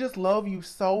 but they just love you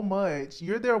so much.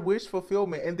 You're their wish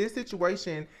fulfillment. In this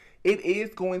situation, it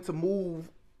is going to move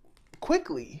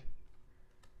quickly.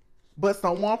 But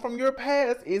someone from your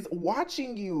past is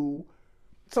watching you.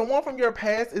 Someone from your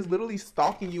past is literally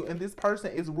stalking you, and this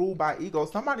person is ruled by ego.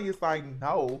 Somebody is like,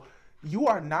 no, you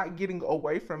are not getting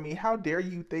away from me. How dare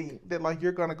you think that like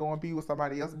you're gonna go and be with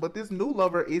somebody else? But this new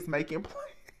lover is making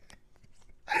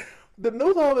plans. The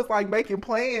new love is like making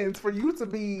plans for you to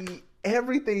be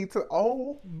everything to,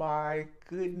 oh my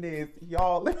goodness,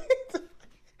 y'all.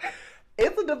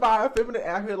 It's a divine feminine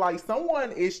out here. Like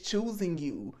someone is choosing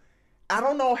you. I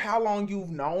don't know how long you've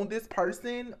known this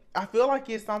person. I feel like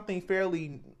it's something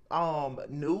fairly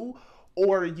new,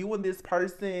 or you and this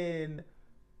person,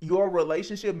 your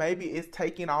relationship maybe is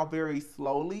taking off very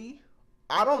slowly.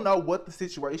 I don't know what the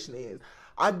situation is.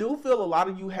 I do feel a lot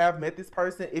of you have met this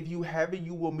person. If you haven't,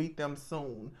 you will meet them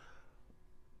soon.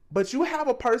 But you have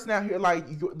a person out here,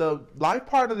 like the life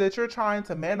partner that you're trying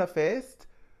to manifest,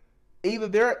 either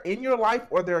they're in your life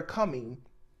or they're coming.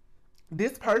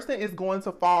 This person is going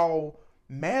to fall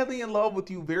madly in love with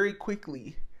you very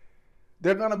quickly.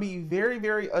 They're going to be very,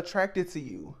 very attracted to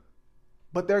you,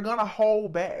 but they're going to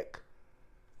hold back.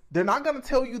 They're not going to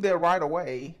tell you that right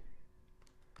away.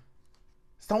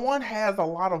 Someone has a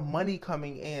lot of money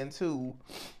coming in too.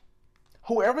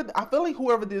 Whoever, I feel like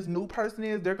whoever this new person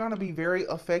is, they're gonna be very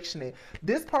affectionate.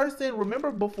 This person,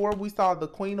 remember before we saw the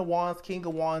Queen of Wands, King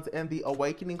of Wands, and the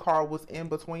Awakening card was in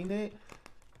between it?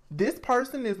 This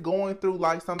person is going through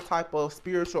like some type of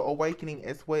spiritual awakening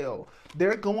as well.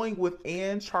 They're going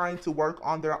within, trying to work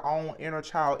on their own inner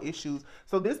child issues.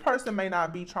 So this person may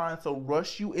not be trying to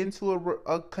rush you into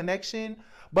a connection,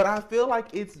 but I feel like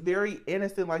it's very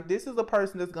innocent. Like, this is a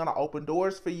person that's going to open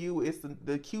doors for you. It's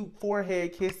the cute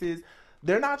forehead kisses.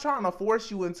 They're not trying to force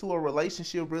you into a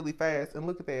relationship really fast. And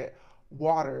look at that.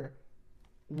 Water.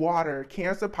 Water.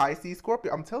 Cancer, Pisces,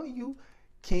 Scorpio. I'm telling you,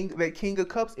 that King of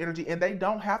Cups energy. And they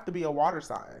don't have to be a water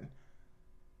sign.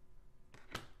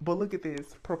 But look at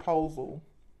this. Proposal.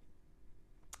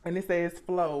 And it says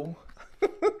flow.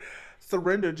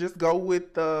 Surrender. Just go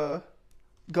with the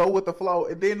flow.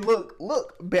 And then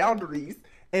look, boundaries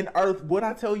and earth. What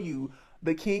I tell you,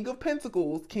 the King of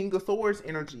Pentacles, King of Swords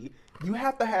energy, you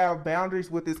have to have boundaries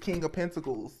with this King of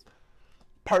Pentacles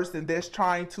person that's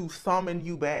trying to summon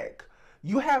you back.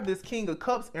 You have this King of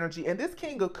Cups energy, and this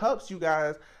King of Cups, you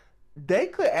guys, they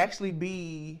could actually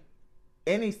be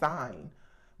any sign,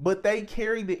 but they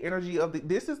carry the energy of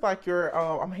this is like your,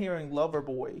 I'm hearing lover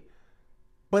boy.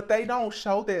 But they don't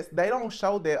show this. They don't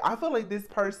show that. I feel like this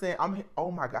person,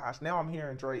 oh my gosh, now I'm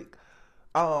hearing Drake.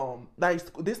 Like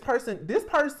this person,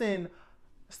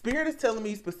 Spirit is telling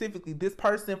me specifically, this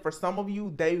person, for some of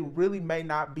you, they really may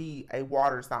not be a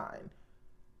water sign.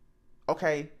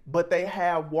 Okay, but they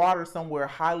have water somewhere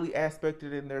highly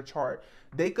aspected in their chart.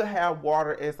 They could have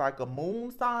water as like a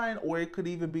moon sign, or it could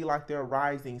even be like their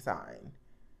rising sign.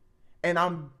 And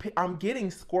I'm getting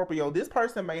Scorpio. This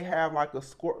person may have like a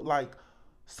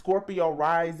Scorpio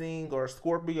rising or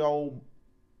Scorpio,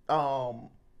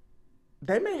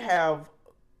 they may have,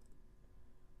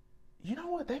 you know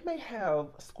what, they may have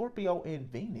Scorpio in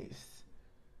Venus.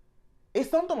 It's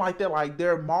something like that, like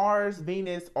their Mars,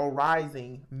 Venus, or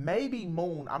rising, maybe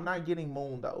moon. I'm not getting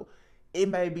moon though. It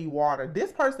may be water.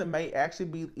 This person may actually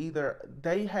be either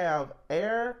they have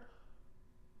air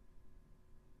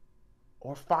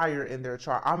or fire in their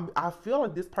chart. I feel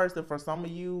like this person, for some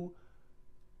of you,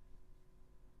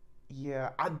 yeah,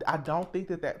 I don't think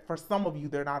that for some of you,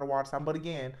 they're not a water sign. But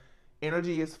again,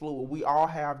 energy is fluid. We all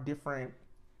have different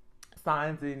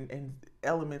signs and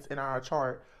elements in our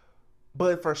chart.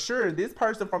 But for sure, this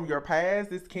person from your past,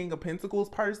 this King of Pentacles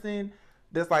person,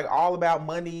 that's like all about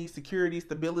money, security,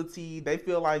 stability, they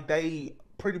feel like they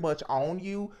pretty much own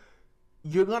you.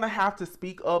 You're going to have to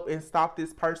speak up and stop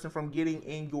this person from getting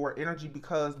in your energy,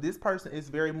 because this person is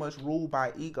very much ruled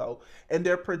by ego. And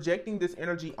they're projecting this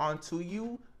energy onto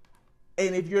you.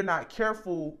 And if you're not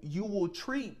careful, you will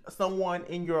treat someone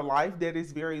in your life that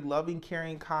is very loving,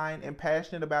 caring, kind, and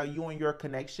passionate about you and your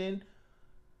connection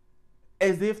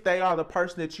as if they are the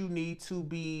person that you need to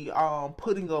be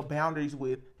putting up boundaries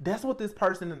with. That's what this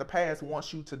person in the past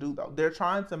wants you to do, though. They're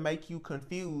trying to make you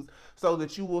confused so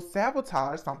that you will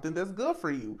sabotage something that's good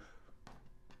for you.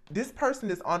 This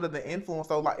person is under the influence,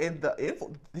 so like,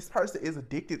 this person is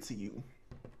addicted to you.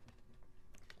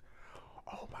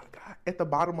 Oh my God. At the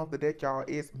bottom of the deck, y'all,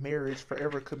 is marriage,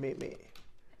 forever commitment.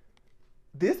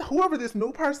 Whoever this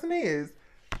new person is,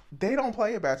 they don't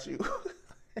play about you.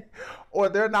 Or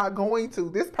they're not going to.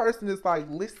 This person is like,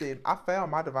 listen, I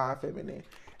found my divine feminine.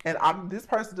 And this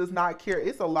person does not care.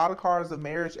 It's a lot of cards of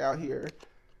marriage out here.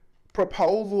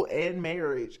 Proposal and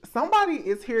marriage. Somebody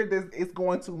is here that is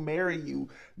going to marry you.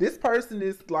 This person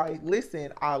is like,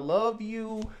 listen, I love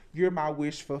you. You're my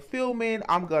wish fulfillment.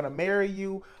 I'm going to marry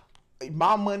you.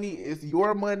 My money is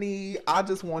your money. I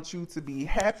just want you to be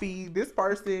happy. This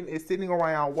person is sitting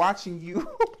around watching you.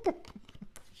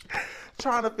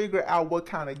 Trying to figure out what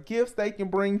kind of gifts they can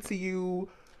bring to you.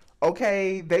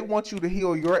 Okay, they want you to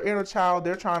heal your inner child.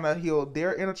 They're trying to heal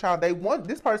their inner child.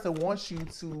 This person wants you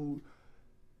to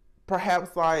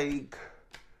perhaps like,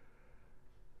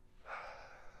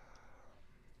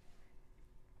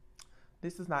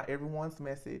 this is not everyone's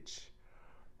message,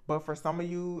 but for some of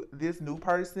you, this new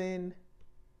person,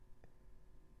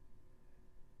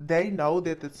 they know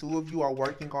that the two of you are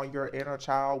working on your inner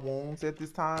child wounds at this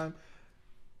time.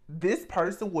 This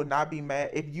person would not be mad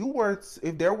if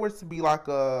there were to be like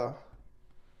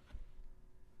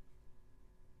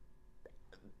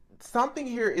something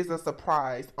here is a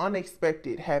surprise,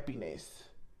 unexpected happiness.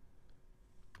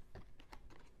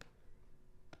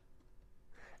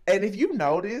 And if you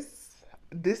notice,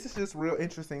 this is just real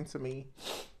interesting to me.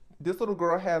 This little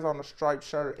girl has on a striped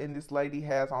shirt and this lady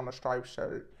has on a striped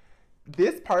shirt.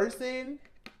 This person,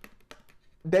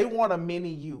 they want a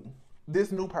mini you.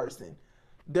 This new person.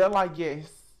 They're like, yes,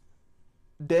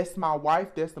 that's my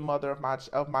wife. That's the mother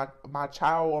of my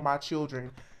child or my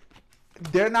children.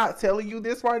 They're not telling you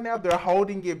this right now. They're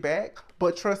holding it back.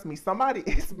 But trust me, somebody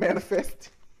is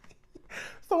manifesting.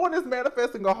 Someone is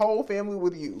manifesting a whole family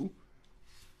with you.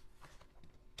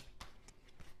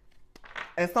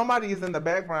 And somebody is in the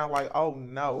background like, oh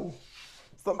no.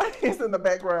 Somebody is in the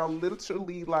background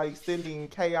literally like sending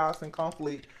chaos and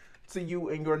conflict to you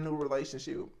in your new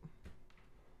relationship.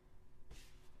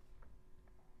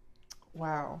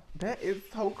 Wow, that is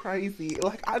so crazy.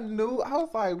 Like I was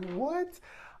like, what?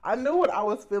 I knew what I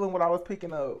was feeling, what I was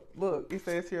picking up. Look, it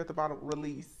says here at the bottom,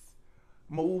 release,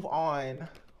 move on,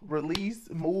 release,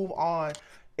 move on.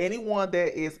 Anyone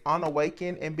that is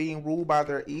unawakened and being ruled by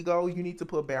their ego, you need to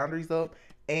put boundaries up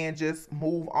and just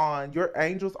move on. Your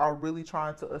angels are really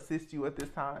trying to assist you at this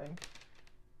time.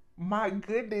 My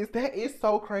goodness, that is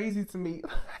so crazy to me.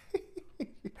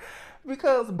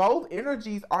 Because both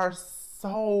energies are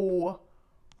so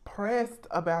pressed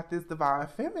about this divine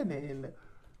feminine.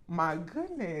 My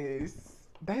goodness.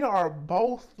 They are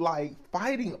both like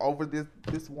fighting over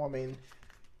this woman.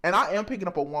 And I am picking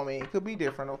up a woman. It could be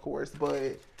different, of course,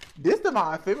 but this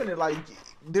divine feminine, like,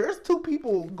 there's two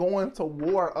people going to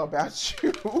war about you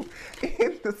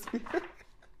in the spirit.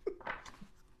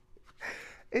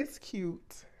 It's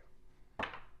cute.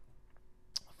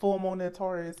 Full moon in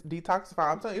Taurus,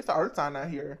 detoxify. I'm telling you, it's an earth sign out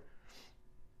here.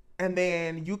 And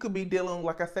then you could be dealing,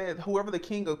 like I said, whoever the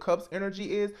King of Cups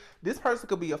energy is, this person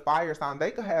could be a fire sign.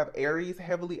 They could have Aries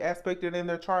heavily aspected in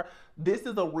their chart. This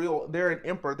is they're an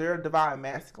emperor. They're a divine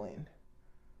masculine.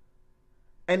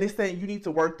 And it's saying you need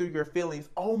to work through your feelings.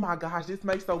 Oh my gosh, this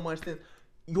makes so much sense.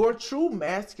 Your true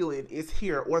masculine is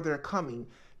here, or they're coming.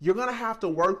 You're going to have to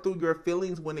work through your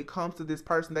feelings when it comes to this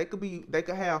person. They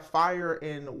could have fire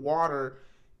and water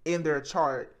in their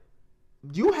chart.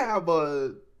 You have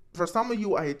for some of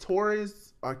you, a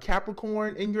Taurus or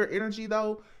Capricorn in your energy,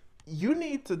 though. You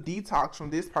need to detox from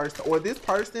this person, or this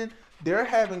person, they're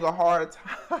having a hard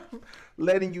time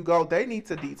letting you go. They need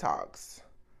to detox.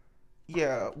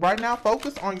 Yeah, right now,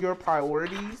 focus on your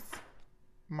priorities.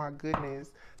 My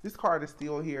goodness, this card is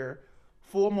still here.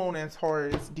 Full moon in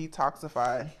Taurus,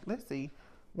 detoxify. Let's see,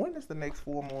 when is the next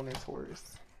full moon in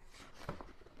Taurus?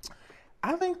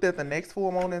 I think that the next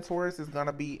full moon in Taurus is going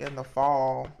to be in the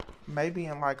fall. Maybe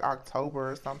in like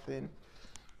October or something.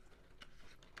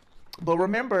 But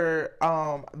remember,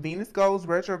 Venus goes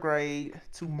retrograde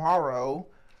tomorrow.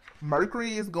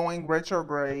 Mercury is going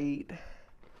retrograde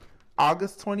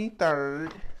August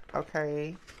 23rd.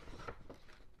 Okay.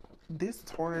 This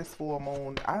Taurus full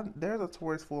moon, there's a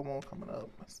Taurus full moon coming up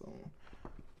soon.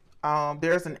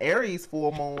 There's an Aries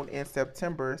full moon in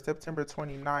September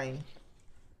 29th.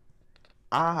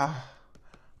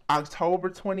 October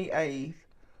 28th.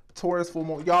 Taurus full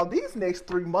moon. Y'all, these next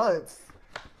 3 months,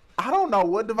 I don't know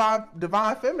what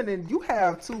divine feminine, you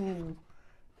have two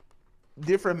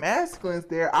different masculines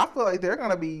there. I feel like they're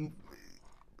going to be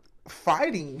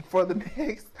fighting for the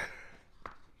next.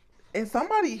 And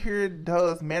somebody here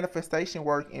does manifestation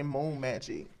work in moon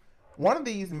magic. One of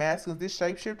these masculines, this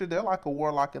shapeshifter, they're like a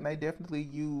warlock, and they definitely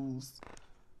use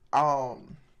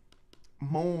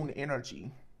moon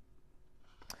energy.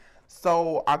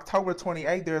 So October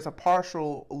 28th, there's a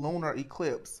partial lunar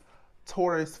eclipse,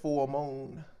 Taurus full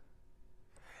moon.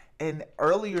 And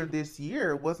earlier this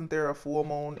year, wasn't there a full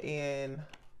moon in,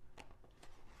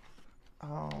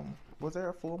 was there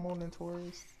a full moon in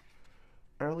Taurus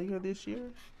earlier this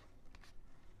year?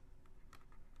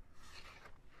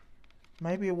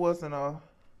 Maybe it wasn't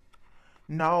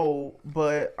no,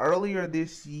 but earlier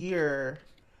this year,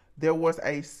 there was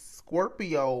a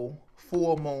Scorpio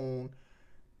full moon.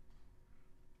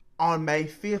 On May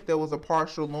 5th, there was a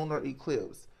partial lunar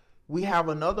eclipse. We have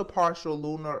another partial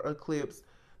lunar eclipse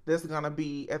that's going to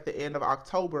be at the end of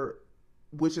October,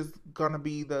 which is going to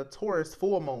be the Taurus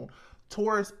full moon.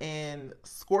 Taurus and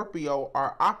Scorpio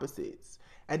are opposites.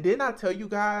 And didn't I tell you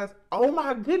guys, oh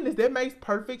my goodness, that makes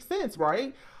perfect sense,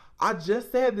 right? I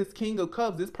just said this King of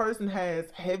Cups, this person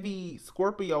has heavy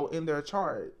Scorpio in their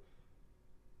chart.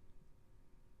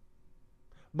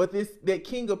 But that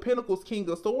King of Pentacles, King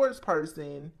of Swords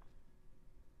person,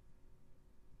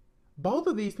 both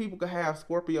of these people could have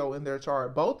Scorpio in their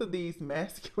chart. Both of these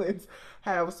masculines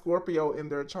have Scorpio in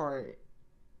their chart.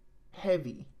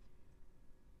 Heavy.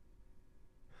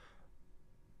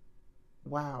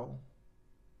 Wow.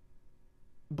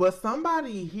 But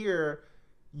somebody here,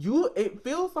 it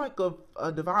feels like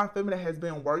a divine feminine has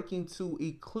been working to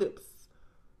eclipse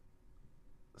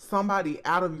somebody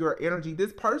out of your energy.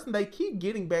 This person, they keep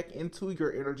getting back into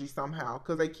your energy somehow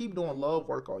because they keep doing love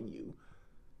work on you.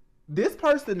 This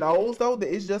person knows, though,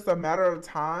 that it's just a matter of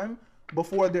time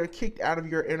before they're kicked out of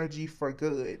your energy for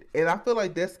good. And I feel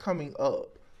like that's coming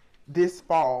up this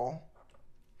fall.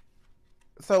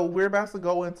 So we're about to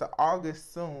go into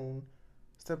August soon.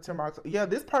 September, October. Yeah,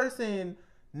 this person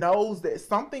knows that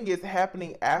something is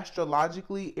happening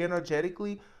astrologically,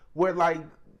 energetically, where like,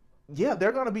 yeah,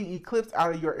 they're gonna be eclipsed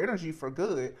out of your energy for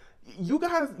good. You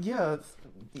guys, yeah,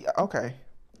 okay.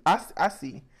 I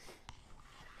see.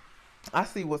 I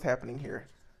see what's happening here.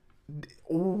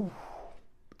 Ooh,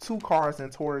 two cards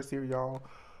in Taurus here, y'all.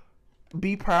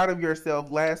 Be proud of yourself.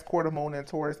 Last quarter moon in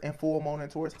Taurus and full moon in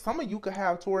Taurus. Some of you could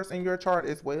have Taurus in your chart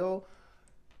as well.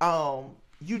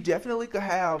 You definitely could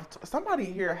have. Somebody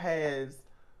here has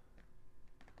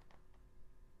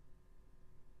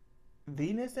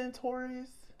Venus in Taurus,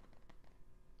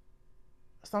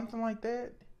 something like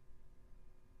that.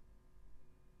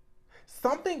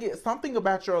 Something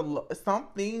about your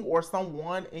something or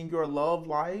someone in your love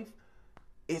life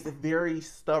is very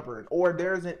stubborn, or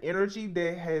there's an energy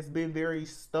that has been very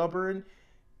stubborn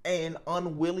and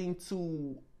unwilling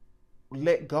to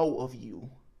let go of you.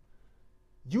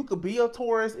 You could be a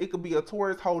Taurus, it could be a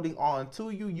Taurus holding on to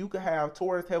you. You could have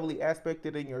Taurus heavily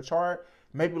aspected in your chart,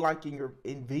 maybe like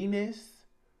in Venus.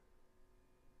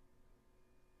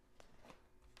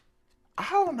 I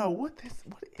don't know what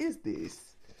is this?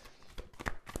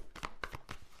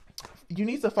 You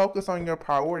need to focus on your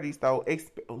priorities though.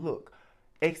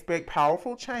 Expect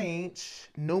powerful change.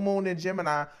 New moon in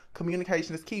Gemini,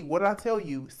 communication is key. What did I tell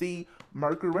you? See,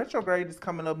 Mercury retrograde is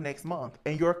coming up next month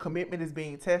and your commitment is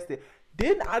being tested.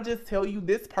 Didn't I just tell you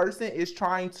this person is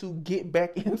trying to get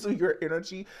back into your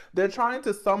energy? They're trying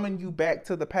to summon you back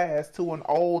to the past, to an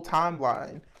old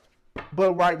timeline.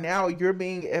 But right now, you're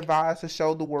being advised to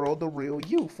show the world the real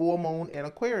you. Full moon in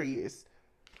Aquarius.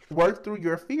 Work through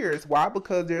your fears. Why?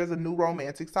 Because there's a new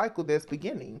romantic cycle that's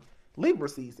beginning. Libra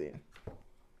season.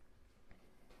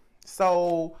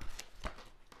 So,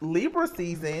 Libra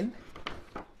season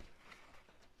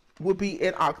would be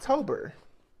in October.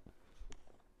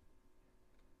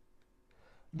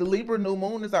 The Libra new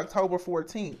moon is October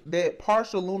 14th. That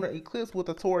partial lunar eclipse with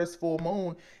the Taurus full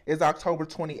moon is October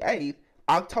 28th.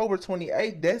 October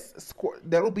 28th,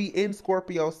 that'll be in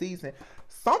Scorpio season.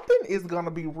 Something is going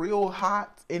to be real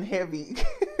hot and heavy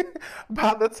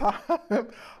by the time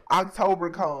October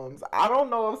comes. I don't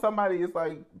know if somebody is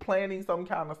like planning some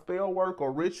kind of spell work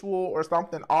or ritual or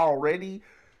something already.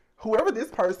 Whoever this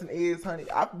person is, honey,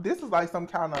 this is like some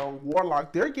kind of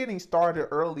warlock. They're getting started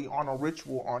early on a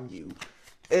ritual on you.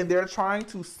 And they're trying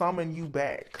to summon you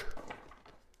back.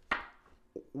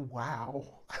 Wow.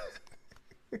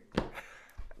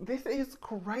 This is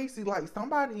crazy. Like,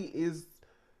 somebody is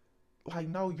like,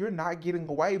 no, you're not getting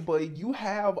away, but you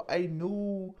have a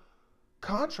new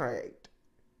contract.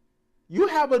 You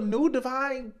have a new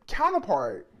divine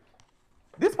counterpart.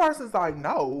 This person's like,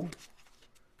 no.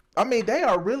 I mean, they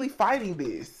are really fighting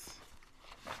this.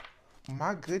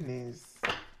 My goodness.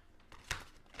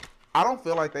 I don't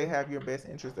feel like they have your best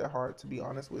interest at heart, to be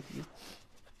honest with you.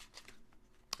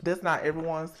 That's not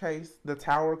everyone's case. The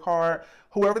Tower card,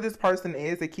 whoever this person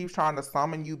is that keeps trying to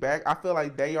summon you back, I feel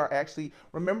like they are actually,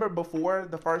 remember before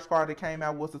the first card that came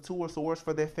out was the Two of Swords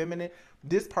for their feminine.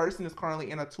 This person is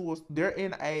currently in they're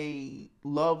in a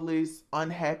loveless,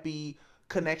 unhappy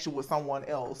connection with someone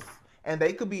else. And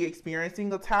they could be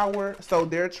experiencing a Tower. So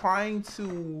they're trying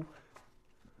to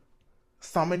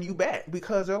summon you back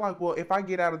because they're like, well, if I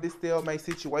get out of this stalemate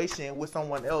situation with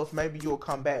someone else, maybe you'll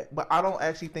come back. But I don't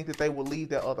actually think that they will leave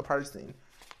that other person.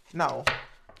 No.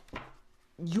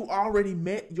 You already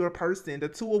met your person. The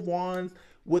Two of Wands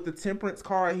with the Temperance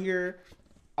card here.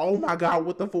 Oh my God,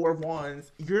 with the Four of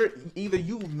Wands. Either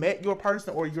you met your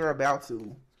person or you're about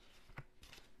to.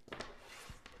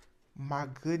 My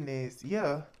goodness.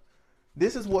 Yeah.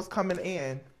 This is what's coming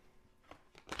in.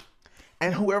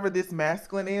 And whoever this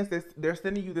masculine is, they're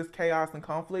sending you this chaos and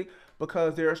conflict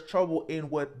because there's trouble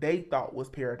in what they thought was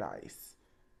paradise.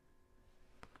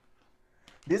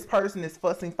 This person is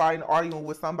fussing, fighting, arguing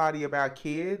with somebody about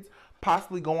kids,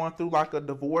 possibly going through like a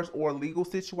divorce or a legal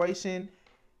situation.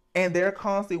 And they're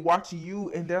constantly watching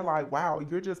you and they're like, wow,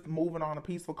 you're just moving on a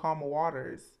peaceful, calm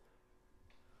waters.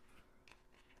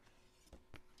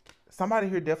 Somebody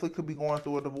here definitely could be going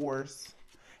through a divorce.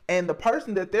 And the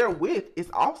person that they're with is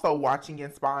also watching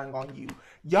and spying on you.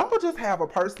 Y'all just have a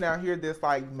person out here that's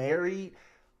like married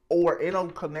or in a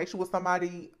connection with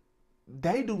somebody.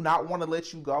 They do not want to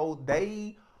let you go.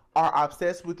 They are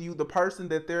obsessed with you. The person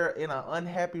that they're in an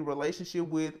unhappy relationship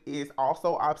with is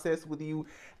also obsessed with you.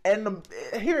 And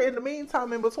here in the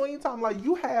meantime, in between time, like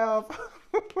you have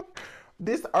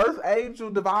this earth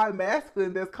angel, divine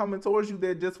masculine that's coming towards you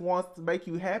that just wants to make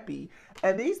you happy.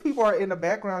 And these people are in the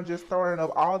background just throwing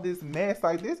up all this mess.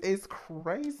 Like, this is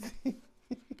crazy.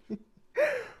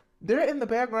 They're in the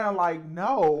background like,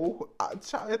 no.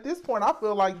 At this point, I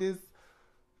feel like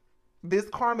this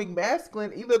karmic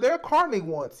masculine, either their karmic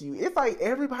wants you. It's like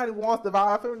everybody wants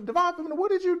divine feminine. Divine feminine, what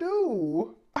did you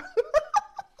do?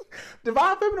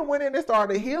 Divine feminine went in and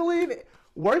started healing,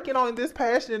 working on this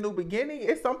passion and new beginning.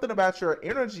 It's something about your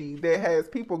energy that has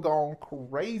people going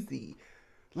crazy.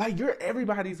 Like, you're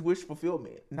everybody's wish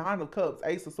fulfillment. 9 of Cups,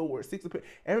 Ace of Swords, 6 of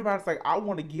Pentacles. Everybody's like, I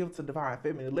want to give to divine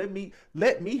feminine.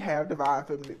 Let me have divine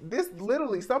feminine. This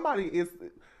literally, somebody is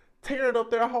tearing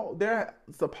up their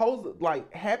supposed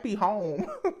like happy home,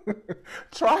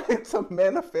 trying to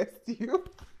manifest you.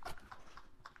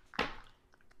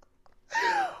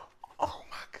 Oh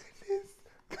my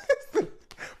goodness.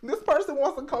 This person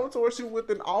wants to come towards you with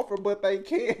an offer, but they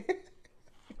can't.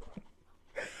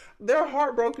 They're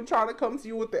heartbroken trying to come to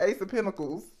you with the Ace of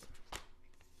Pentacles.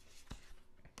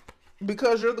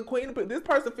 Because you're the queen. This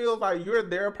person feels like you're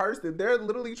their person. They're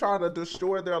literally trying to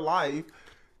destroy their life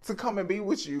to come and be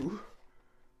with you.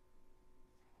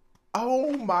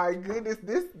 Oh my goodness.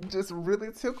 This just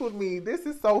really tickled me. This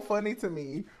is so funny to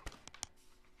me.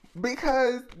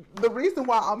 Because the reason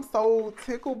why I'm so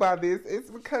tickled by this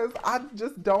is because I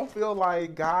just don't feel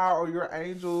like God or your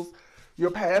angels,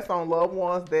 your past on loved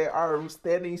ones that are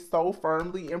standing so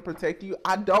firmly and protect you.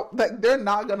 I don't like, they're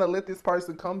not gonna let this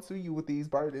person come to you with these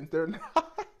burdens. They're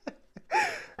not.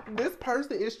 This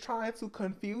person is trying to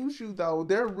confuse you though.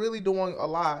 They're really doing a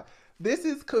lot. This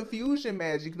is confusion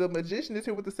magic. The magician is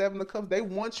here with the 7 of Cups. They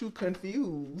want you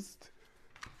confused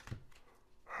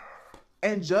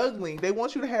and juggling. They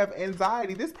want you to have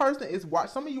anxiety. This person is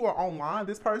some of you are online.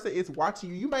 This person is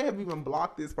watching you. You may have even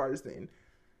blocked this person.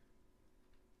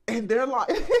 And they're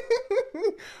like,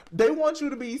 they want you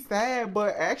to be sad,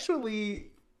 but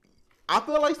actually, I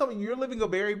feel like you're living a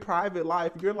very private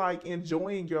life. You're like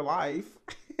enjoying your life.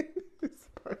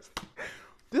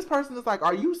 This person is like,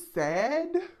 are you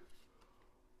sad?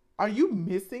 Are you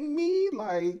missing me?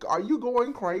 Like, are you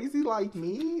going crazy like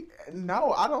me?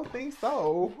 No, I don't think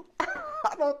so.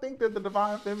 I don't think that the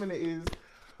divine feminine is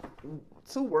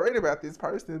too worried about this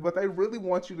person, but they really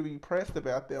want you to be pressed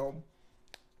about them.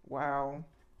 Wow.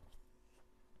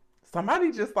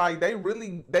 Somebody just like,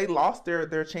 they lost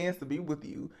their chance to be with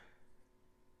you.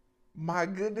 My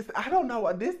goodness, I don't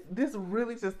know. This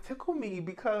really just tickled me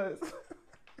because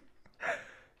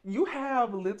you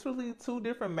have literally 2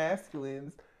 different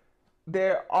masculines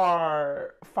that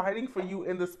are fighting for you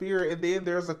in the spirit, and then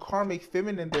there's a karmic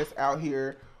feminine that's out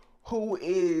here who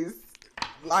is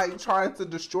like trying to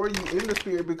destroy you in the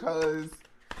spirit because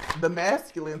the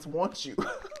masculines want you.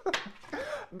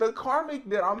 The karmic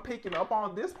that I'm picking up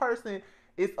on, this person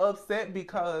is upset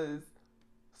because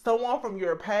someone from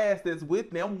your past that's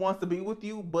with them wants to be with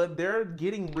you, but they're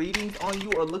getting readings on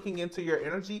you or looking into your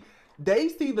energy. They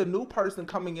see the new person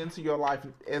coming into your life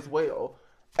as well.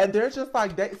 And they're just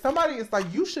like, somebody is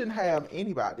like, you shouldn't have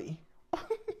anybody.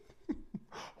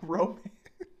 Romance.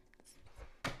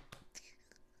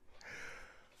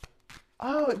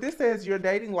 Oh, this says your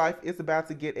dating life is about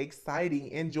to get exciting.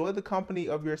 Enjoy the company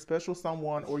of your special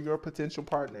someone or your potential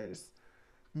partners.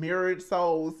 Mirrored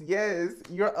souls. Yes,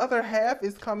 your other half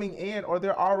is coming in, or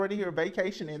they're already here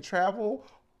vacation and travel.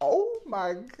 Oh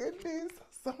my goodness.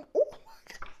 Oh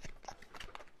my God.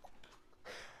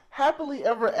 Happily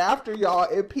ever after, y'all,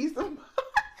 in peace of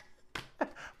mind.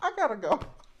 I gotta go.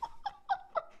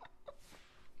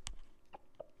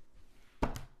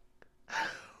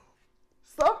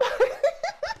 Somebody.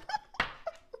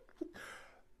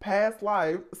 Past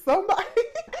life. Somebody.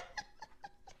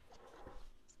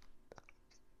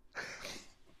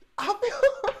 I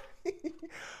feel like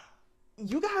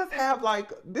you guys have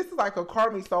like, this is like a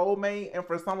karmic soulmate, and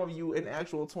for some of you, an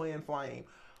actual twin flame.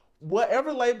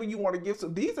 Whatever label you want to give to,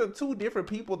 these are 2 different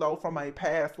people though from a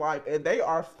past life, and they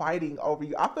are fighting over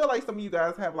you. I feel like some of you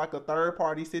guys have like a third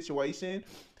party situation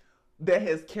that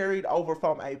has carried over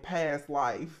from a past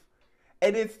life.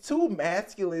 And it's 2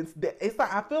 masculines that it's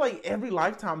like, I feel like every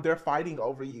lifetime they're fighting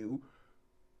over you.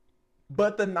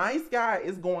 But the nice guy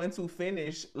is going to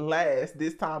finish last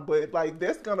this time, but like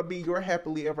that's gonna be your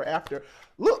happily ever after.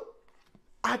 Look,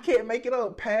 I can't make it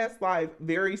up. Past life,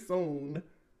 very soon.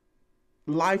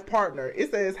 Life partner. It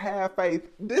says have faith.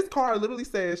 This card literally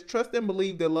says trust and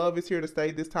believe that love is here to stay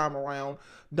this time around.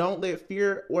 Don't let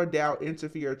fear or doubt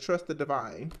interfere. Trust the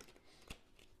divine.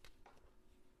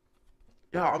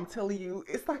 Y'all, I'm telling you,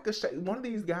 it's like one of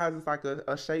these guys is like a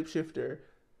shapeshifter,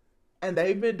 and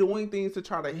they've been doing things to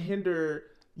try to hinder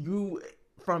you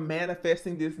from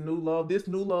manifesting this new love. This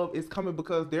new love is coming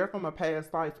because they're from a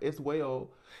past life as well,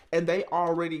 and they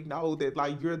already know that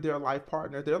like you're their life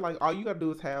partner. They're like, all you gotta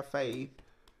do is have faith.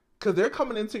 Because they're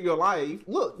coming into your life.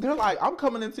 Look, they're like, I'm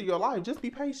coming into your life. Just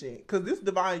be patient. Because this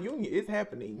divine union is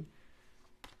happening.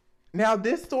 Now,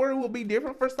 this story will be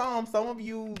different for some. Some of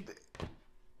you,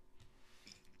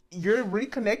 you're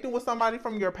reconnecting with somebody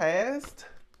from your past.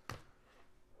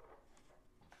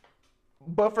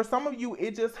 But for some of you,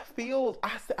 it just feels,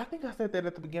 I think I said that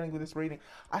at the beginning of this reading.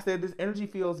 I said this energy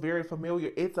feels very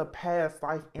familiar. It's a past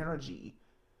life energy.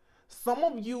 Some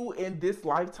of you in this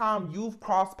lifetime, you've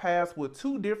crossed paths with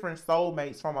two different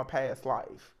soulmates from a past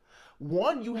life.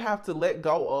 One you have to let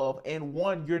go of, and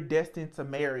one you're destined to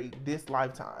marry this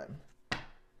lifetime.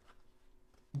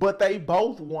 But they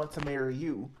both want to marry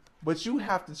you, but you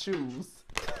have to choose.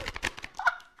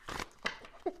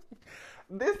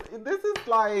 This is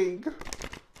like,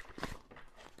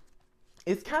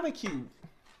 it's kind of cute.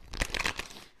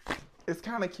 It's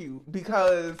kind of cute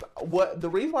because the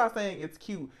reason why I'm saying it's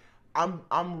cute,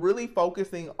 I'm really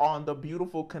focusing on the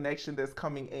beautiful connection that's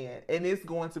coming in, and it's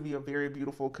going to be a very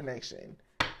beautiful connection.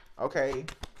 Okay,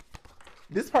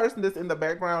 this person that's in the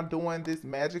background doing this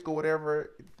magic or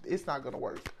whatever, it's not gonna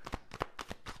work.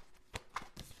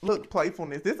 Look,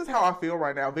 playfulness. This is how I feel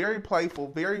right now. Very playful,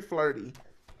 very flirty.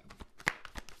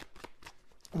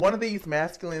 One of these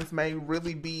masculines may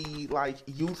really be like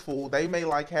youthful. They may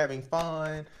like having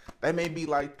fun. They may be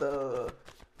like the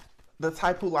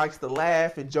type who likes to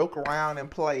laugh and joke around and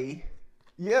play.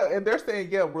 Yeah, and they're saying,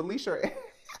 yeah, release your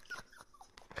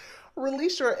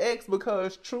release your ex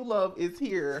because true love is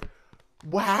here.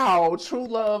 Wow, true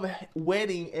love,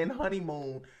 wedding, and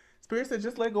honeymoon. Spirit said,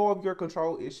 just let go of your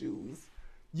control issues.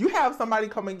 You have somebody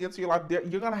coming into your life.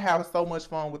 You're going to have so much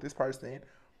fun with this person.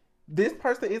 This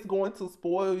person is going to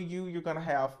spoil you. You're going to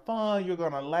have fun. You're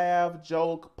going to laugh,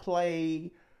 joke,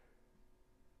 play.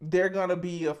 They're going to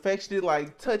be affectionate,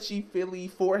 like touchy-feely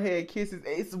forehead kisses.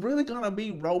 It's really going to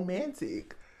be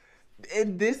romantic.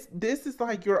 And this is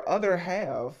like your other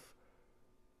half.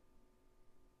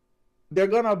 They're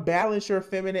going to balance your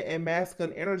feminine and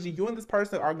masculine energy. You and this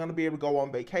person are going to be able to go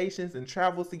on vacations and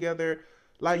travels together.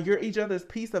 Like, you're each other's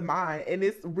peace of mind. And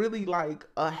it's really like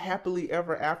a happily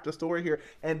ever after story here.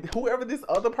 And whoever this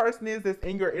other person is that's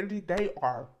in your energy, they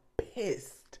are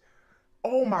pissed.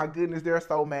 Oh my goodness, they're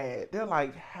so mad. They're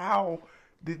like, how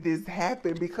did this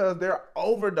happen? Because they're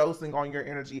overdosing on your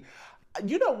energy.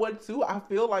 You know what, too? I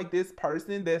feel like this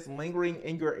person that's lingering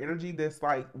in your energy, that's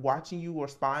like watching you or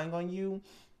spying on you,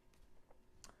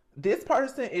 this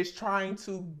person is trying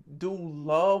to do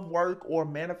love work or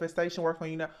manifestation work on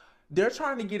you now. They're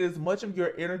trying to get as much of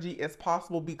your energy as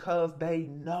possible because they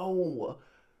know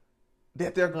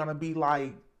that they're going to be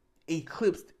like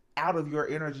eclipsed out of your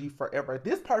energy forever.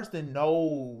 This person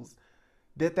knows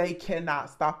that they cannot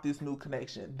stop this new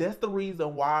connection. That's the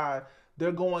reason why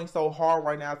they're going so hard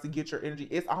right now to get your energy.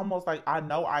 It's almost like, I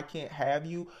know I can't have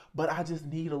you, but I just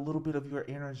need a little bit of your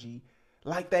energy.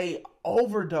 Like they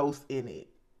overdose in it.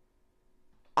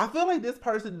 I feel like this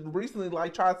person recently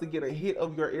like tries to get a hit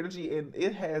of your energy and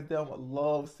it has them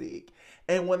lovesick.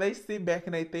 And when they sit back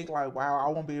and they think like, wow, I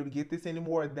won't be able to get this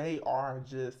anymore, they are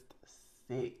just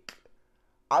sick.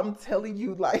 I'm telling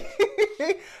you, like,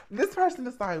 this person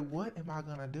is like, what am I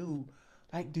gonna do?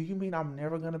 Like, do you mean I'm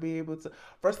never gonna be able to?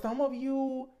 For some of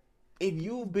you, if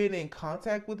you've been in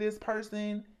contact with this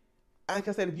person, like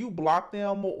I said, if you block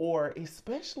them, or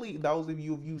especially those of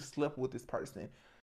you, if you slept with this person,